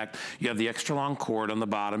ripple effect. You have the extra long cord on the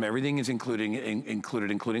bottom. Everything is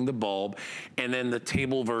including the bulb. And then the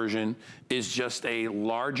table version is just a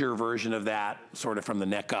larger version of that, sort of from the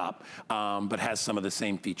neck up, but has some of the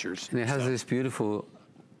same features. And it has this beautiful...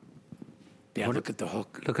 Yeah, look at the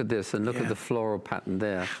hook. Look at this, and look at the floral pattern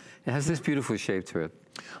there. It has this beautiful shape to it.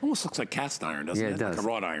 Almost looks like cast iron, doesn't it? Yeah, it does. Like a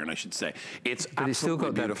wrought iron, I should say. But it's still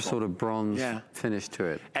got beautiful. that sort of bronze finish to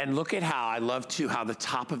it. And look at how, I love too, how the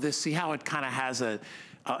top of this, see how it kind of has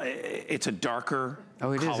it's a darker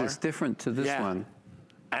color? Oh, It's different to this one.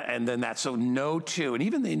 And then so no two, and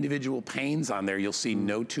even the individual panes on there, you'll see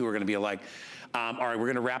no two are gonna be alike. All right, we're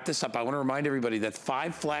gonna wrap this up. I wanna remind everybody that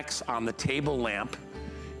 5 flex on the table lamp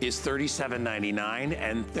is $37.99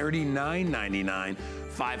 and $39.99.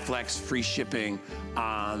 5 flex free shipping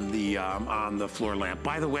on the floor lamp.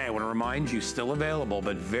 By the way, I want to remind you, still available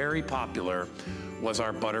but very popular was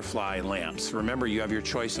our butterfly lamps. Remember, you have your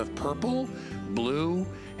choice of purple, blue,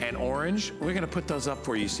 and orange. We're going to put those up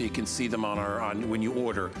for you so you can see them when you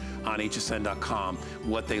order on hsn.com,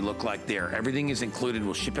 what they look like there. Everything is included.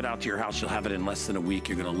 We'll ship it out to your house. You'll have it in less than a week.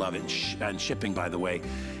 You're going to love it. And shipping, by the way,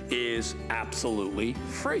 is absolutely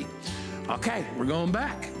free. Okay, we're going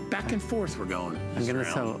back and forth. We're going. I'm gonna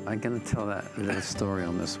tell that little story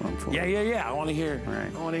on this one for you. Yeah. I want to hear.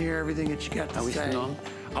 Right. I want to hear everything that you got to say. Are we still on?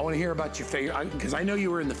 I want to hear about your favorite, because I know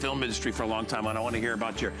you were in the film industry for a long time, and I want to hear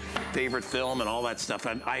about your favorite film and all that stuff.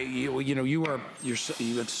 And you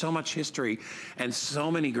have so much history and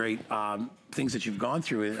so many great things that you've gone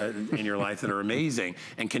through in your life that are amazing,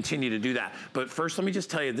 and continue to do that. But first, let me just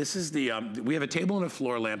tell you, this is we have a table and a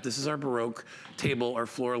floor lamp. This is our Baroque table or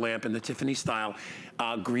floor lamp in the Tiffany style,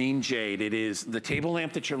 green jade. It is the table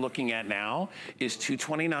lamp that you're looking at now is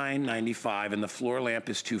 $229.95, and the floor lamp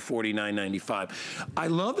is $249.95. I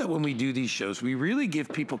love that when we do these shows, we really give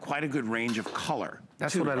people quite a good range of color.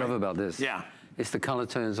 That's what I love about this. Yeah. It's the color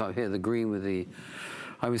tones out here, the green with the,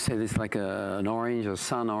 I would say this like an orange or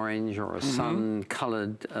sun orange or a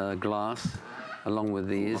sun-colored glass, along with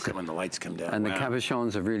these. Look at when the lights come down. And the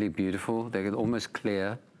cabochons are really beautiful. They're almost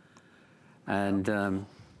clear. And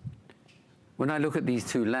when I look at these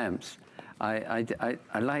two lamps, I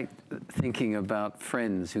like thinking about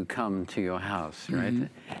friends who come to your house, right?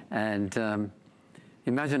 And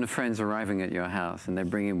imagine the friends arriving at your house and they're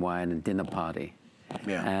bringing wine and dinner party.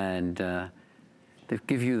 Yeah. And they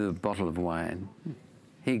give you the bottle of wine.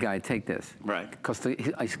 Here, guy, take this. Right. Because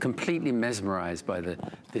he's completely mesmerized by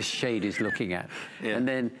this shade he's looking at. Yeah. And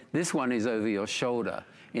then this one is over your shoulder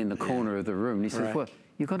in the corner of the room. And he says, well,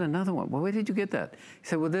 you got another one. Well, where did you get that? He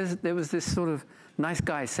said, well, there was this sort of nice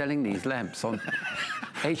guy selling these lamps on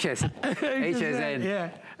HSN.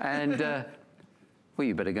 Yeah. And, well,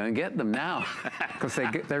 you better go and get them now, because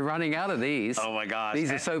they're running out of these. Oh my gosh! These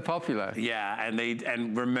are so popular. Yeah,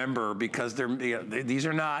 and remember, because these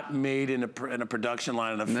are not made in a production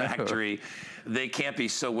line in a factory, they can't be.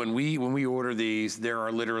 So when we order these, there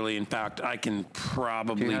are literally, in fact, I can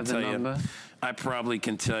probably Do you have tell the number? you. I probably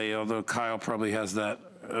can tell you, although Kyle probably has that.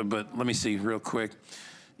 But let me see real quick.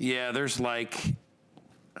 Yeah, there's like,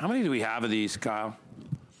 how many do we have of these, Kyle?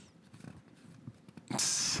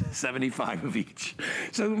 75 of each.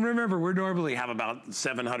 So remember, we normally have about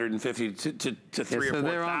 750 to 3 or 4,000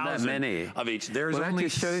 there aren't that many of each. There's well, only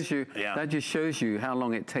that just shows you how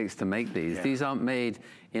long it takes to make these. Yeah. These aren't made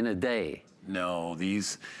in a day. No,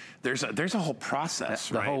 there's a whole process,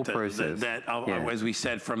 the right? whole process. As we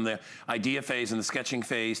said, from the idea phase and the sketching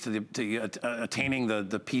phase to attaining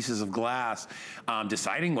the pieces of glass,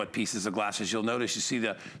 deciding what pieces of glass. As you'll notice, you see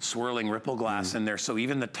the swirling ripple glass in there. So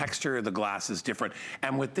even the texture of the glass is different.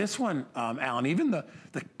 And with this one, Alan, even the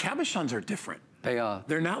cabochons are different. They are.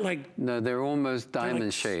 They're not like... No, they're almost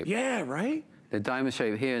diamond shaped. Yeah, right? They're diamond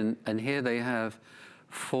shaped here, and here they have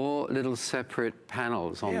 4 little separate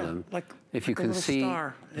panels on them. If you can see,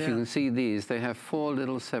 if you can see these, they have 4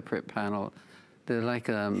 little separate panels. They're like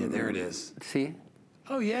yeah, there it is. See?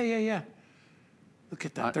 Oh yeah. Look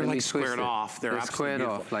at that. They're like squared off. They're squared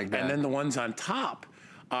beautiful. off like that. And then the ones on top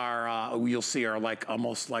are you'll see are like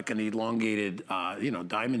almost like an elongated,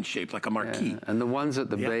 diamond shape, like a marquee. Yeah. And the ones at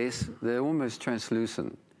the base, they're almost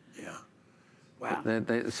translucent. Yeah. Wow.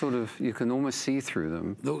 They sort of, you can almost see through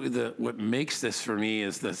them. What makes this for me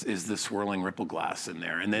is the swirling ripple glass in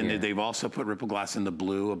there. And then they've also put ripple glass in the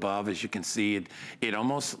blue above. As you can see, it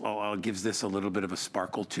almost gives this a little bit of a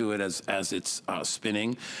sparkle to it as it's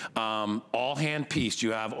spinning. All hand pieced.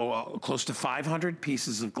 You have close to 500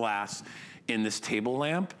 pieces of glass in this table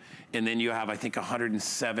lamp. And then you have, I think,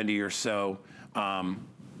 170 or so.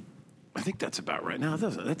 I think that's about right. No,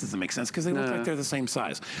 that doesn't make sense because they look like they're the same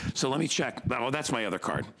size. So let me check. Oh, that's my other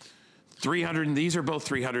card. 300, and these are both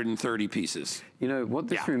 330 pieces. You know, what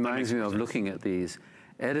this reminds me of looking at these,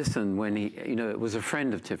 Edison, when he, was a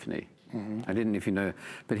friend of Tiffany. I didn't know if you know,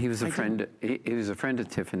 but he was a friend. He was a friend of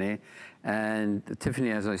Tiffany, and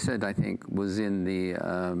Tiffany, as I said, I think was in the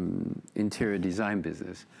interior design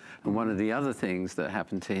business. And one of the other things that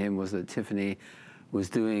happened to him was that Tiffany was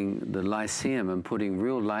doing the Lyceum and putting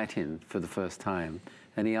real light in for the first time.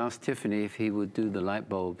 And he asked Tiffany if he would do the light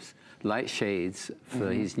bulbs, light shades for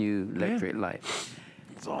his new electric light.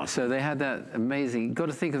 That's awesome. So they had that amazing, you've got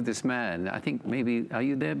to think of this man. I think maybe, are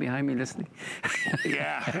you there behind me listening?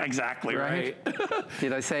 Yeah, exactly right.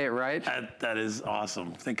 Did I say it right? That is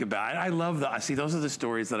awesome. Think about it. I love that. See, those are the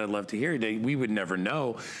stories that I'd love to hear. We would never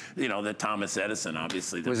know, that Thomas Edison,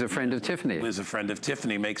 obviously. Was a friend of Tiffany. Was a friend of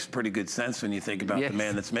Tiffany. Makes pretty good sense when you think about the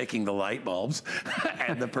man that's making the light bulbs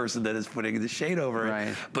and the person that is putting the shade over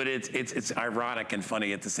it. But it's ironic and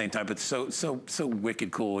funny at the same time. But so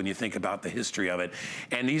wicked cool when you think about the history of it.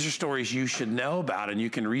 And these are stories you should know about, and you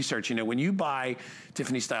can research. When you buy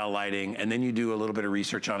Tiffany style lighting, and then you do a little bit of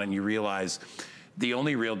research on it, and you realize the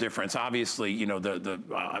only real difference, obviously,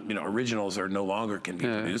 the originals are no longer can be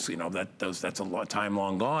produced. That's a long time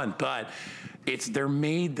long gone, but they're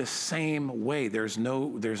made the same way. There's no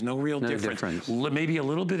real difference. Maybe a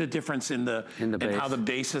little bit of difference in how the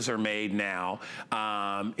bases are made now.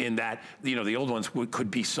 In that the old ones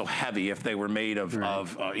could be so heavy if they were made of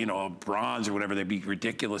bronze or whatever, they'd be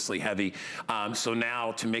ridiculously heavy. So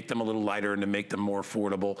now to make them a little lighter and to make them more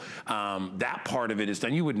affordable, that part of it is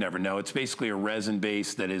done. You would never know. It's basically a resin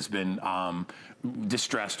base that has been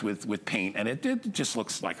distressed with paint, and it just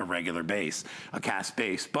looks like a regular base, a cast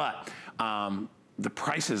base. But the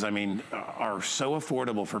prices, are so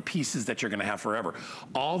affordable for pieces that you're going to have forever.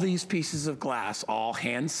 All these pieces of glass, all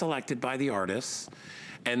hand selected by the artists,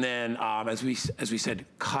 and then as we said,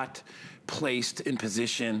 cut, placed in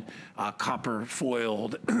position, copper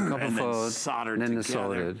foiled, and then soldered together.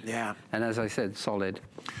 Soldered. Yeah. And as I said, solid.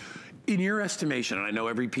 In your estimation, and I know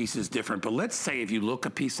every piece is different, but let's say if you look a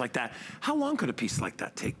piece like that, how long could a piece like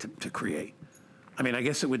that take to create? I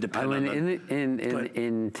guess it would depend on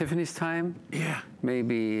in Tiffany's time,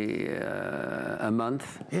 maybe a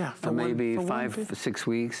month, or maybe 5 or 6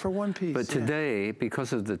 weeks. For one piece. But today,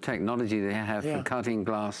 because of the technology they have for cutting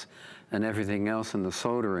glass and everything else and the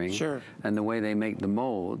soldering and the way they make the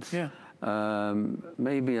molds,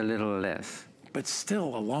 maybe a little less. But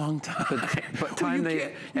still a long time. But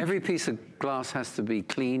every piece of glass has to be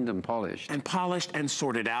cleaned and polished. And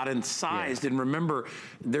sorted out and sized. And remember,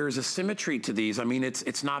 there's a symmetry to these.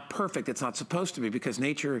 It's not perfect. It's not supposed to be, because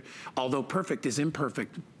nature, although perfect, is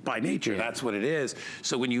imperfect by nature. That's what it is.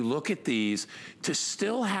 So when you look at these, to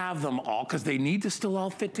still have them all, because they need to still all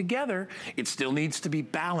fit together, it still needs to be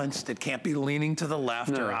balanced. It can't be leaning to the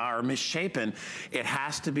left or misshapen. It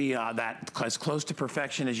has to be that as close to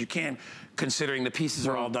perfection as you can, considering the pieces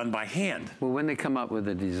are all done by hand. Well, when they come up with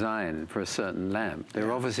a design for a certain lamp,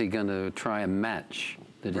 they're obviously going to try and match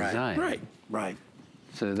the design. Right.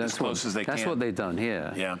 So that's what they've done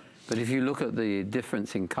here. Yeah. But if you look at the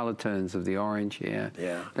difference in color tones of the orange here,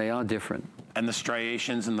 they are different. And the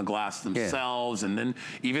striations in the glass themselves, and then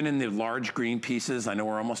even in the large green pieces, I know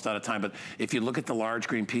we're almost out of time, but if you look at the large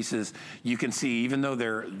green pieces, you can see, even though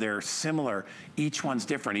they're similar, each one's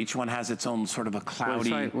different. Each one has its own sort of a cloudy... Well, it's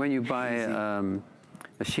like when you buy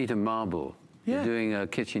a sheet of marble, you're doing a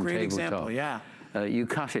kitchen tabletop. You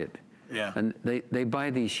cut it. And they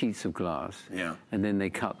buy these sheets of glass, and then they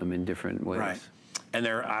cut them in different ways. And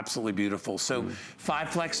they're absolutely beautiful. So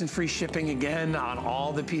 5 flex and free shipping again on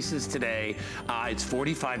all the pieces today. It's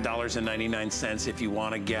 $45.99 if you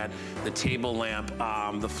want to get the table lamp.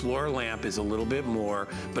 The floor lamp is a little bit more,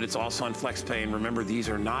 but it's also on flex pay. And remember, these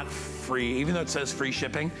are not free, even though it says free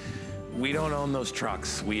shipping. We don't own those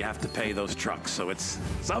trucks. We have to pay those trucks. So it's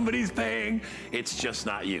somebody's paying. It's just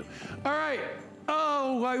not you. All right.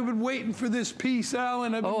 Oh, I've been waiting for this piece,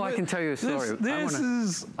 Alan. I can tell you a story.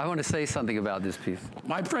 I want to say something about this piece.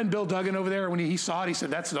 My friend Bill Duggan over there, when he saw it, he said,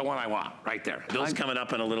 "That's the one I want, right there." Bill's coming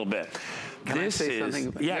up in a little bit. Can I say something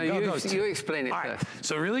about you explain it first.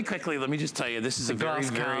 So really quickly, let me just tell you, this is a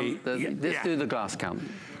very... Let's do the glass count.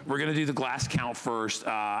 we're going to do the glass count first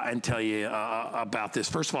and tell you about this.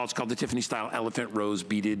 First of all, it's called the Tiffany Style Elephant Rose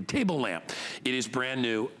Beaded Table Lamp. It is brand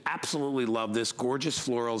new. Absolutely love this. Gorgeous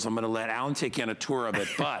florals. I'm going to let Alan take you on a tour of it,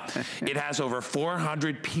 but it has over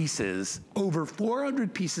 400 pieces,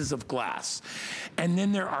 of glass. And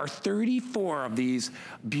then there are 34 of these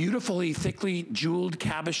beautifully, thickly jeweled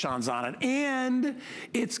cabochons on it. And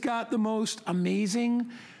it's got the most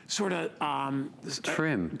amazing sort of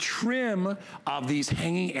trim of these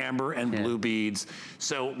hanging amber and blue beads.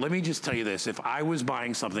 So let me just tell you this. If I was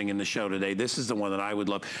buying something in the show today, this is the one that I would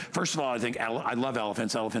love. First of all, I think I love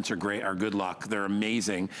elephants. Elephants are great, are good luck. They're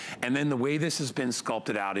amazing. And then the way this has been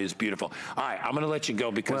sculpted out is beautiful. All right, I'm going to let you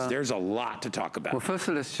go because there's a lot to talk about. Well, first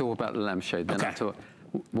let's talk about the lampshade. Then I'll talk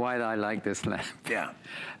why I like this lamp. Yeah.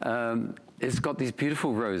 It's got these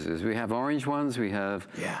beautiful roses. We have orange ones. We have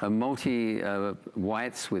multi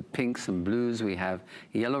whites with pinks and blues. We have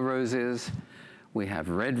yellow roses. We have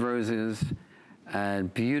red roses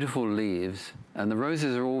and beautiful leaves. And the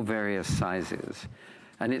roses are all various sizes.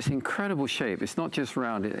 And it's incredible shape. It's not just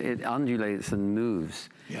round. It undulates and moves.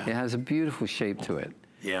 Yeah. It has a beautiful shape to it.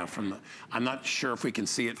 Yeah, I'm not sure if we can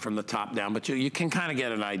see it from the top down, but you can kind of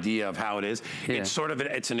get an idea of how it is. Yeah. It's sort of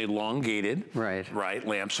it's an elongated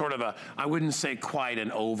lamp, sort of I wouldn't say quite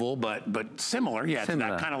an oval, but similar. Yeah,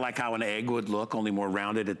 similar. It's kind of like how an egg would look, only more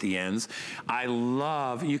rounded at the ends.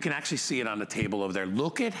 You can actually see it on the table over there.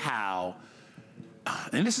 Look at how.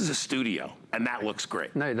 And this is a studio, and that looks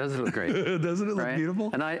great. No, it does look great. Doesn't it look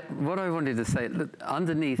beautiful? And what I wanted to say, look,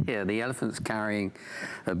 underneath here, the elephant's carrying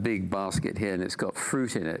a big basket here, and it's got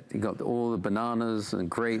fruit in it. You've got all the bananas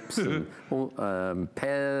and grapes and all,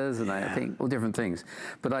 pears, and I think all different things.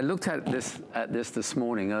 But I looked at this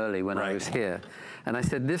morning early when I was here, and I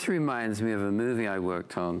said, this reminds me of a movie I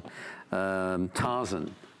worked on,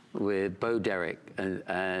 Tarzan, with Bo Derek.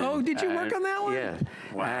 Oh, did you work on that one? Yeah.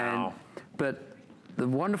 Wow. But the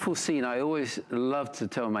wonderful scene I always love to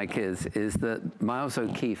tell my kids is that Miles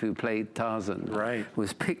O'Keefe, who played Tarzan,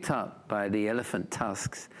 was picked up by the elephant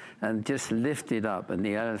tusks and just lifted up, and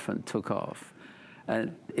the elephant took off.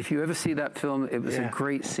 And if you ever see that film, it was a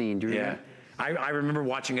great scene. Do you remember? I remember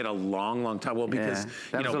watching it a long time. Well, because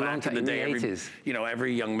back in the day,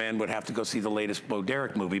 every young man would have to go see the latest Bo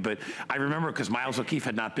Derek movie. But I remember because Miles O'Keefe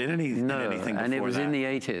had not been in anything before and it was in the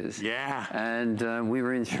 80s. Yeah. And we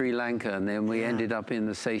were in Sri Lanka, and then we ended up in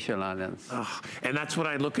the Seychelles Islands. Oh, and that's what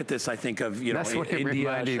I look at this. I think of India,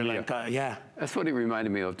 Sri Lanka. Yeah. That's what it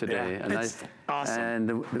reminded me of today. Yeah, and it's awesome.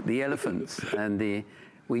 And the elephants and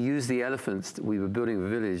we used the elephants. We were building a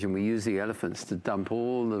village, and we used the elephants to dump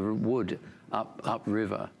all the wood up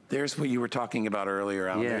river. There's what you were talking about earlier,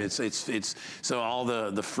 Alan. Yeah. It's so all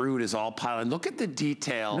the fruit is all piled. Look at the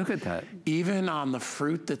detail. Look at that. Even on the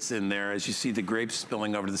fruit that's in there, as you see the grapes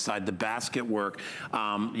spilling over to the side, the basket work,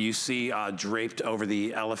 you see draped over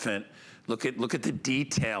the elephant. Look at the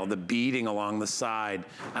detail, the beading along the side.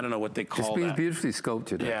 I don't know what they call that. It's beautifully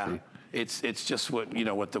sculpted, actually. It's just what the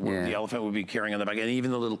elephant would be carrying on the back, and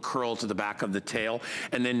even the little curl to the back of the tail.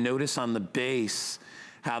 And then notice on the base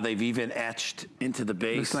how they've even etched into the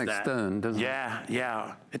base. Looks like stone, doesn't it?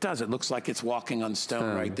 Yeah, it does. It looks like it's walking on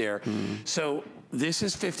stone right there. So this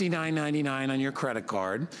is $59.99 on your credit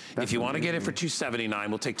card. If you want to get it for $279,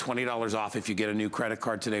 we'll take $20 off if you get a new credit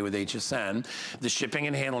card today with HSN. The shipping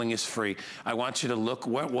and handling is free. I want you to look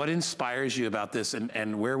what inspires you about this,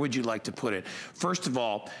 and where would you like to put it? First of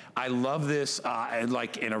all, I love this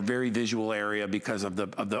like in a very visual area because of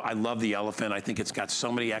I love the elephant. I think it's got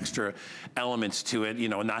so many extra elements to it.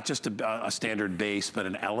 Not just a standard base, but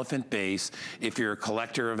an elephant base. If you're a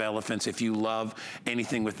collector of elephants, if you love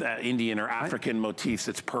anything with Indian or African motifs,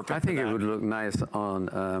 it's perfect. I think it would look nice on.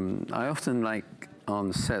 I often like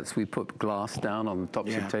on sets we put glass down on the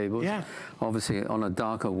tops of tables. Yeah. Obviously on a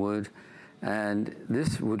darker wood, and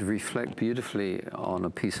this would reflect beautifully on a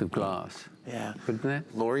piece of glass. Yeah. Wouldn't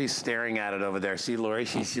it? Lori's staring at it over there. See, Lori,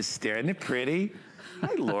 she's just staring. Isn't it pretty?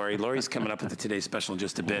 Hi, Lori. Lori's coming up with the Today's Special in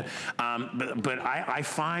just a bit. But I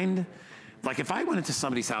find, like, if I went into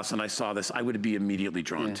somebody's house and I saw this, I would be immediately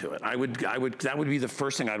drawn to it. That would be the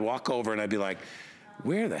first thing. I'd walk over and I'd be like,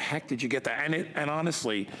 where the heck did you get that? And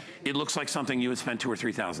honestly, it looks like something you would spend $2,000 or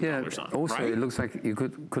 $3,000 on. Also, it looks like you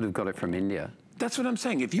could have got it from India. That's what I'm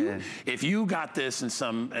saying. If you got this in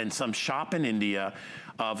some shop in India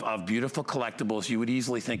of beautiful collectibles, you would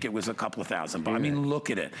easily think it was a couple of thousand. But I mean, look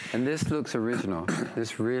at it. And this looks original.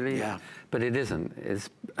 This really, but it isn't. It's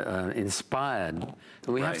inspired.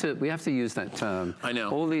 And we have to use that term. I know.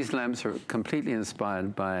 All these lamps are completely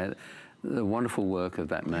inspired by the wonderful work of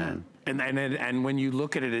that man. And when you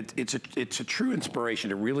look at it, it's a true inspiration.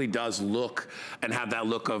 It really does look and have that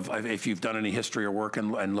look of, if you've done any history or work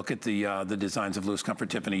and look at the designs of Louis Comfort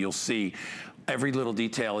Tiffany, you'll see every little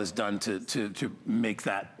detail is done to make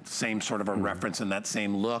that same sort of a reference and that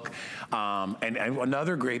same look. And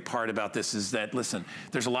another great part about this is that, listen,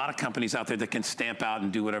 there's a lot of companies out there that can stamp out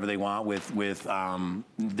and do whatever they want with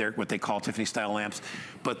what they call Tiffany style lamps,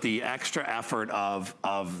 but the extra effort of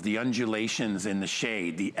the undulations in the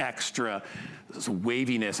shade, the extra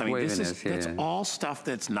waviness. I mean, that's all stuff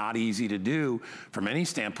that's not easy to do from any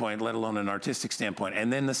standpoint, let alone an artistic standpoint.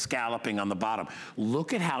 And then the scalloping on the bottom.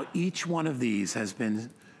 Look at how each one of these has been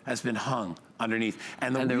hung underneath.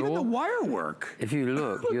 And even the wire work. If you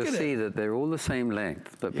look, you'll see that they're all the same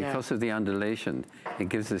length, but because of the undulation, it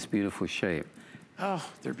gives this beautiful shape. Oh,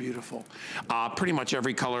 they're beautiful. Pretty much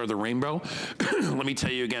every color of the rainbow. Let me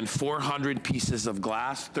tell you again, 400 pieces of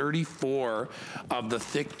glass, 34 of the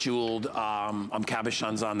thick jeweled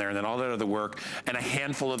cabochons on there, and then all that other work, and a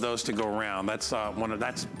handful of those to go around. That's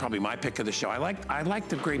that's probably my pick of the show. I like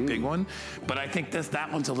the great big one, but I think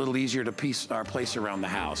that one's a little easier to place around the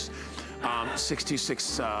house.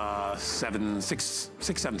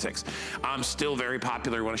 62676. Still very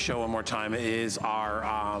popular. Want to show one more time is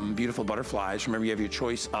our beautiful butterflies. Remember, you have your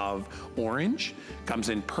choice of orange, comes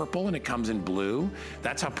in purple, and it comes in blue.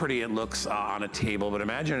 That's how pretty it looks on a table. But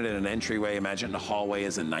imagine it in an entryway. Imagine it in a hallway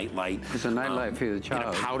as a night light. It's a night light for the child. In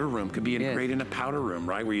a powder room. Could be great in a powder room,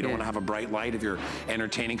 right? Where you don't want to have a bright light if you're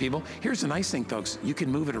entertaining people. Here's the nice thing, folks. You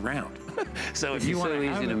can move it around. So if you want to,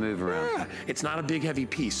 it's so easy to move around. Yeah, it's not a big heavy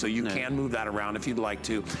piece, so you can move that around if you'd like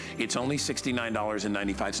to. It's only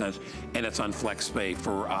 $69.95, and it's on FlexPay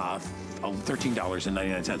for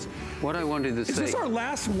 $13.99. What I wanted to say. Is this our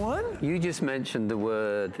last one? You just mentioned the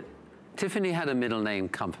word. Tiffany had a middle name,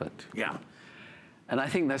 Comfort. Yeah. And I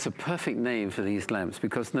think that's a perfect name for these lamps,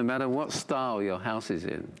 because no matter what style your house is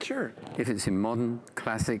in, sure, if it's in modern,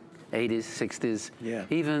 classic, 80s, 60s,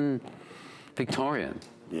 even Victorian,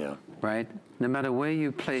 right? No matter where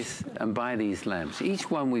you place and buy these lamps,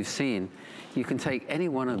 each one we've seen, you can take any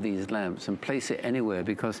one of these lamps and place it anywhere,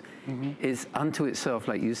 because it's unto itself,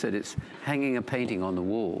 like you said, it's hanging a painting on the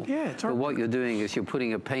wall. Yeah, it's but what you're doing is you're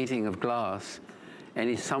putting a painting of glass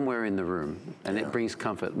somewhere in the room, and it brings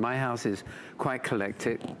comfort. My house is quite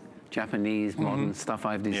eclectic, Japanese, modern stuff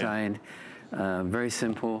I've designed, very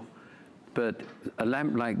simple. But a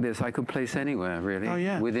lamp like this, I could place anywhere,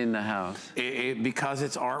 really, within the house. Because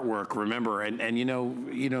it's artwork, remember, and you know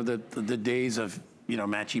the days of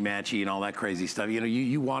matchy-matchy and all that crazy stuff.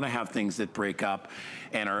 You want to have things that break up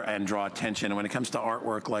and draw attention. And when it comes to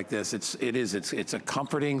artwork like this, it's a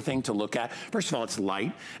comforting thing to look at. First of all, it's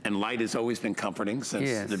light, and light has always been comforting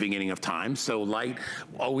since the beginning of time. So light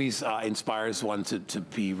always inspires one to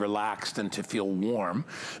be relaxed and to feel warm.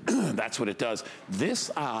 That's what it does. This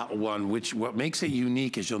one, what makes it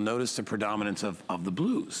unique is you'll notice the predominance of the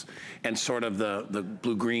blues and sort of the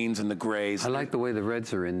blue-greens and the grays. I like the way the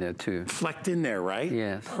reds are in there, too. Flecked in there, right?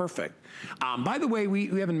 Yes. Perfect. By the way, we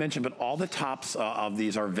haven't mentioned, but all the tops of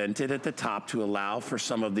these are vented at the top to allow for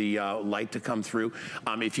some of the light to come through.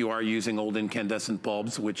 If you are using old incandescent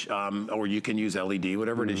bulbs, which, or you can use LED,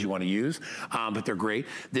 whatever it is you want to use, but they're great.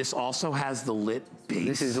 This also has the lit base.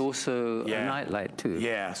 This is also a night light, too.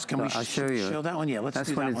 Yes. Can we I'll show you. Show that one? Yeah, let's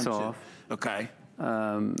do that one, too. That's when it's off. Okay.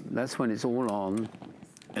 That's when it's all on.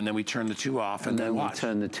 And then we turn the two off, and then we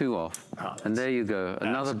turn the two off. Oh, and there you go.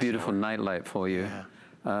 Another beautiful night light for you. Yeah.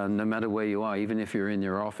 No matter where you are, even if you're in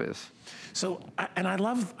your office. So, and I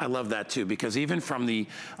love that too, because even from the,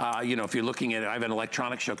 if you're looking at it, I have an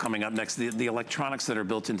electronics show coming up next. The electronics that are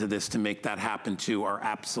built into this to make that happen too are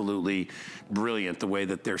absolutely brilliant, the way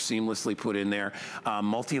that they're seamlessly put in there.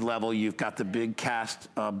 Multi-level, you've got the big cast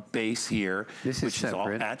base here, which is all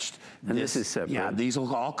etched. And this is separate. Yeah, these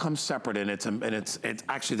will all come separate, and it's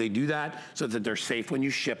actually, they do that so that they're safe when you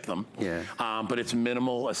ship them. Yeah. But it's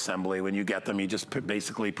minimal assembly when you get them. You just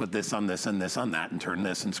basically put this on this and this on that, and turn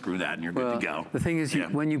this and screw that, and you're good to go. The thing is,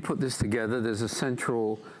 when you put this together, there's a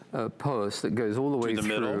central post that goes all the way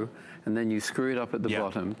through, and then you screw it up at the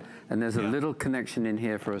bottom, and there's a little connection in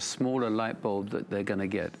here for a smaller light bulb that they're going to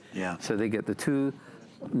get. Yeah. So they get the two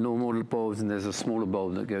normal bulbs, and there's a smaller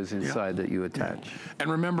bulb that goes inside that you attach.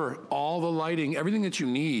 And remember, all the lighting, everything that you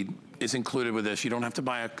need is included with this. You don't have to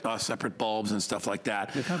buy separate bulbs and stuff like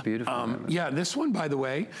that. Look how beautiful. Yeah, this one, by the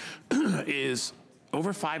way, is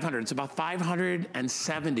over 500. It's about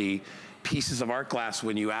 570 pieces of art glass,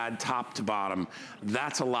 when you add top to bottom,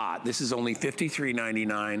 that's a lot. This is only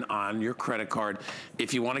 $53.99 on your credit card.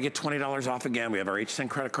 If you want to get $20 off again, we have our HSN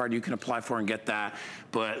credit card you can apply for and get that.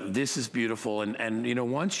 But this is beautiful, and you know,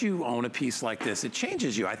 once you own a piece like this, it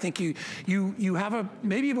changes you. I think you have a,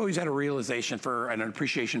 maybe you've always had a realization for and an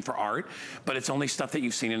appreciation for art, but it's only stuff that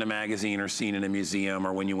you've seen in a magazine or seen in a museum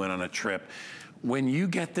or when you went on a trip. When you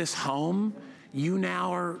get this home, you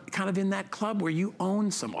now are kind of in that club where you own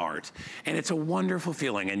some art. And it's a wonderful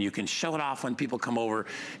feeling. And you can show it off when people come over.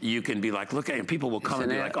 You can be like, look at it. And people will come and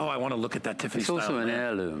be like, oh, I want to look at that Tiffany style. It's also an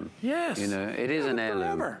heirloom. Yes. You know, it is an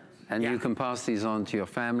heirloom. Forever. And you can pass these on to your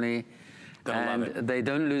family. And they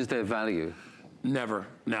don't lose their value. Never.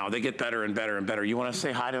 No, they get better and better and better. You want to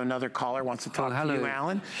say hi to another caller wants to talk to you,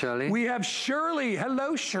 Alan? Shirley. We have Shirley.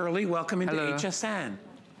 Hello, Shirley. Welcome into HSN.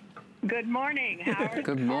 Good morning.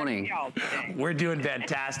 Good morning. We're doing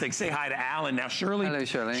fantastic. Say hi to Alan. Now, Shirley. Hello,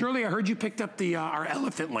 Shirley. Shirley, I heard you picked up the our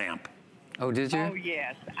elephant lamp. Oh, did you? Oh,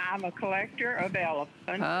 yes. I'm a collector of elephants,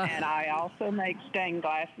 and I also make stained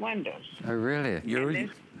glass windows. Oh, really?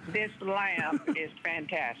 This lamp is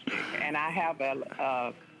fantastic, and I have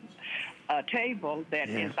a table that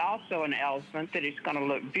is also an elephant that is going to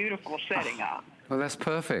look beautiful setting up. Well, that's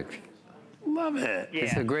perfect. Love it. Yeah.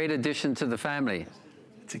 It's a great addition to the family.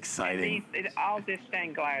 It's exciting. All this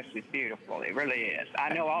stained glass is beautiful. It really is.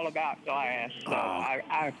 I know all about glass, so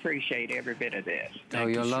I appreciate every bit of this.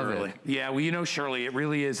 You'll love it. Yeah, well, you know, Shirley, it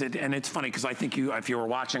really is. And it's funny because I think if you were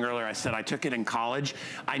watching earlier, I said I took it in college.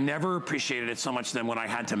 I never appreciated it so much than when I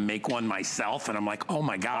had to make one myself. And I'm like, oh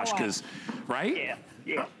my gosh, because, right? Yeah.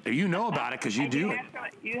 Yeah. You know about it because you do it.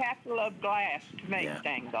 You have to love glass to make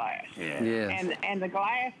stained glass. Yeah. Yes. And the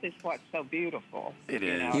glass is what's so beautiful. It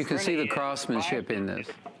is. know, You can see the really is. craftsmanship in this.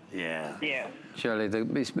 Yeah. Yeah. Shirley,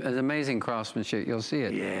 it's amazing craftsmanship. You'll see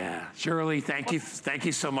it. Yeah. Shirley, thank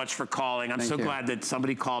you so much for calling. I'm so glad that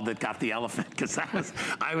somebody called that got the elephant, because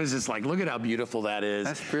I was just like, look at how beautiful that is.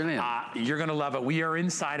 That's brilliant. You're going to love it. We are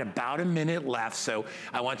inside, about a minute left, so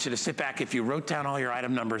I want you to sit back. If you wrote down all your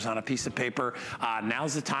item numbers on a piece of paper,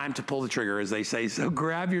 now's the time to pull the trigger, as they say. So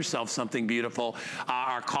grab yourself something beautiful.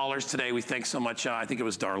 Our callers today, we thank so much. I think it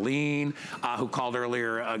was Darlene who called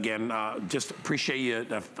earlier. Again, just appreciate you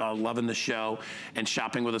loving the show and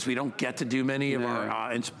shopping with us. We don't get to do many of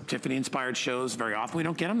our Tiffany-inspired shows very often. We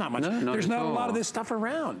don't get them that much. No, There's not a lot of this stuff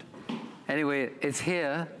around. Anyway, it's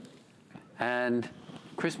here, and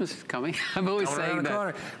Christmas is coming. I'm always saying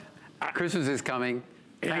that. Christmas is coming.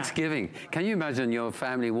 Yeah. Thanksgiving. Can you imagine your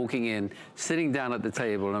family walking in, sitting down at the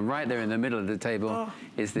table, and right there in the middle of the table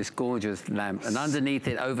is this gorgeous lamp, and underneath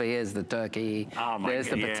it, over here is the turkey. There's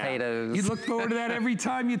the potatoes. You look forward to that every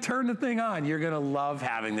time you turn the thing on. You're going to love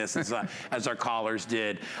having this, as our callers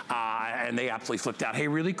did, and they absolutely flipped out. Hey,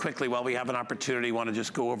 really quickly, while we have an opportunity, want to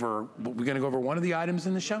just go over, we're going to go over one of the items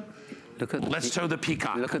in the show? Let's show the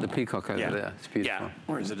peacock. Look at the peacock over there. It's beautiful. Yeah.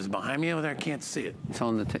 Where is it? Is it behind me over there? I can't see it. It's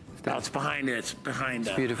on the no, it's behind it. It's behind.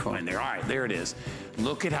 It's beautiful. Behind there. All right, there it is.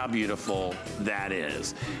 Look at how beautiful that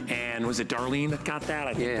is. And was it Darlene that got that?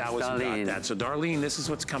 I think that was who got that. So Darlene, this is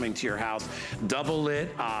what's coming to your house. Double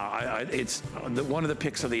lit. It's one of the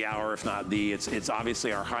picks of the hour, if not the. It's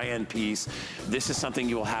obviously our high-end piece. This is something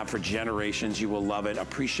you will have for generations. You will love it.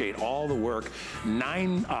 Appreciate all the work.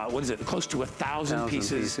 Close to 1,000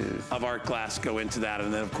 pieces of art glass go into that,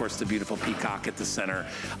 and then of course the beautiful peacock at the center.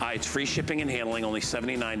 It's free shipping and handling, only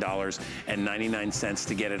 $79.99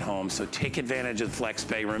 to get it home. So take advantage of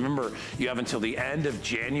FlexPay. Remember, you have until the end of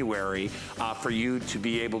January for you to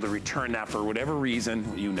be able to return that for whatever reason.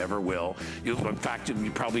 You never will. In fact,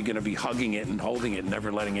 you're probably going to be hugging it and holding it and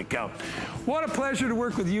never letting it go. What a pleasure to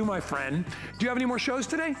work with you, my friend. Do you have any more shows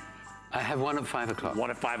today? I have one at 5 o'clock. One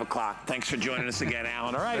at 5 o'clock. Thanks for joining us again,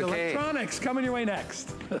 Alan. All right, electronics coming your way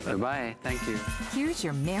next. Bye. Thank you. Here's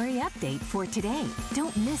your Merry update for today.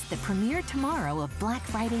 Don't miss the premiere tomorrow of Black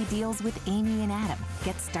Friday deals with Amy and Adam.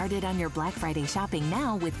 Get started on your Black Friday shopping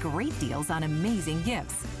now with great deals on amazing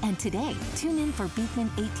gifts. And today, tune in for Beekman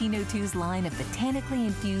 1802's line of botanically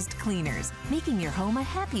infused cleaners, making your home a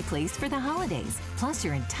happy place for the holidays. Plus,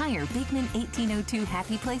 your entire Beekman 1802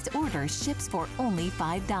 Happy Place order ships for only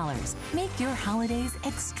 $5. Make your holidays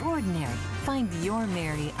extraordinary. Find your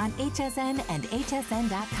Mary on HSN and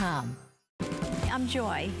hsn.com. I'm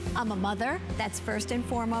Joy. I'm a mother, that's first and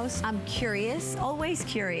foremost. I'm curious, always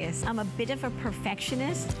curious. I'm a bit of a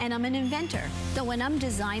perfectionist, and I'm an inventor. So when I'm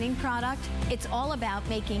designing product, it's all about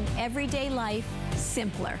making everyday life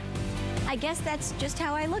simpler. I guess that's just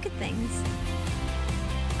how I look at things.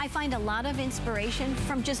 I find a lot of inspiration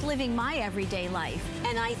from just living my everyday life.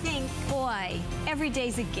 And I think, boy, every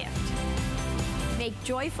day's a gift. Make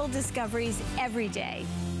joyful discoveries every day.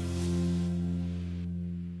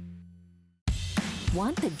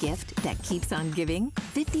 Want the gift that keeps on giving?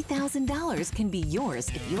 $50,000 can be yours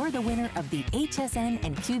if you're the winner of the HSN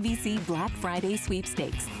and QVC Black Friday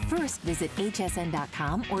sweepstakes. First, visit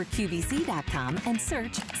hsn.com or qvc.com and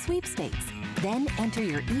search sweepstakes. Then enter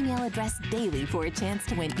your email address daily for a chance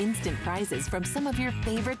to win instant prizes from some of your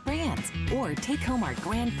favorite brands, or take home our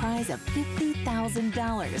grand prize of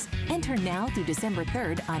 $50,000. Enter now through December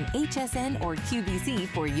 3rd on HSN or QVC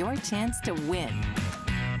for your chance to win.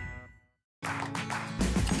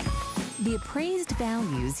 The appraised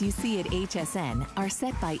values you see at HSN are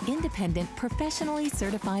set by independent, professionally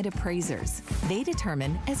certified appraisers. They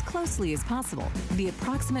determine, as closely as possible, the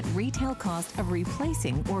approximate retail cost of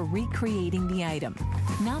replacing or recreating the item,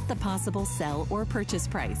 not the possible sell or purchase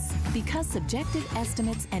price. Because subjective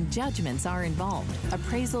estimates and judgments are involved,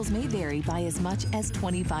 appraisals may vary by as much as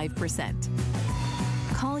 25%.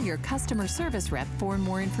 Call your customer service rep for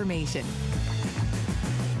more information.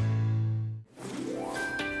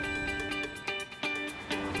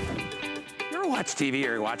 Watch TV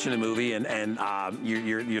or you're watching a movie and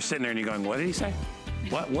you're sitting there and you're going, what did he say?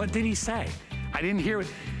 What did he say? I didn't hear what.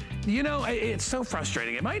 You know, it's so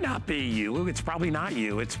frustrating. It might not be you. It's probably not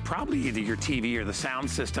you. It's probably either your TV or the sound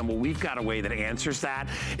system. Well, we've got a way that answers that.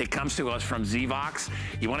 It comes to us from Zvox.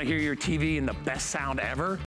 You want to hear your TV in the best sound ever?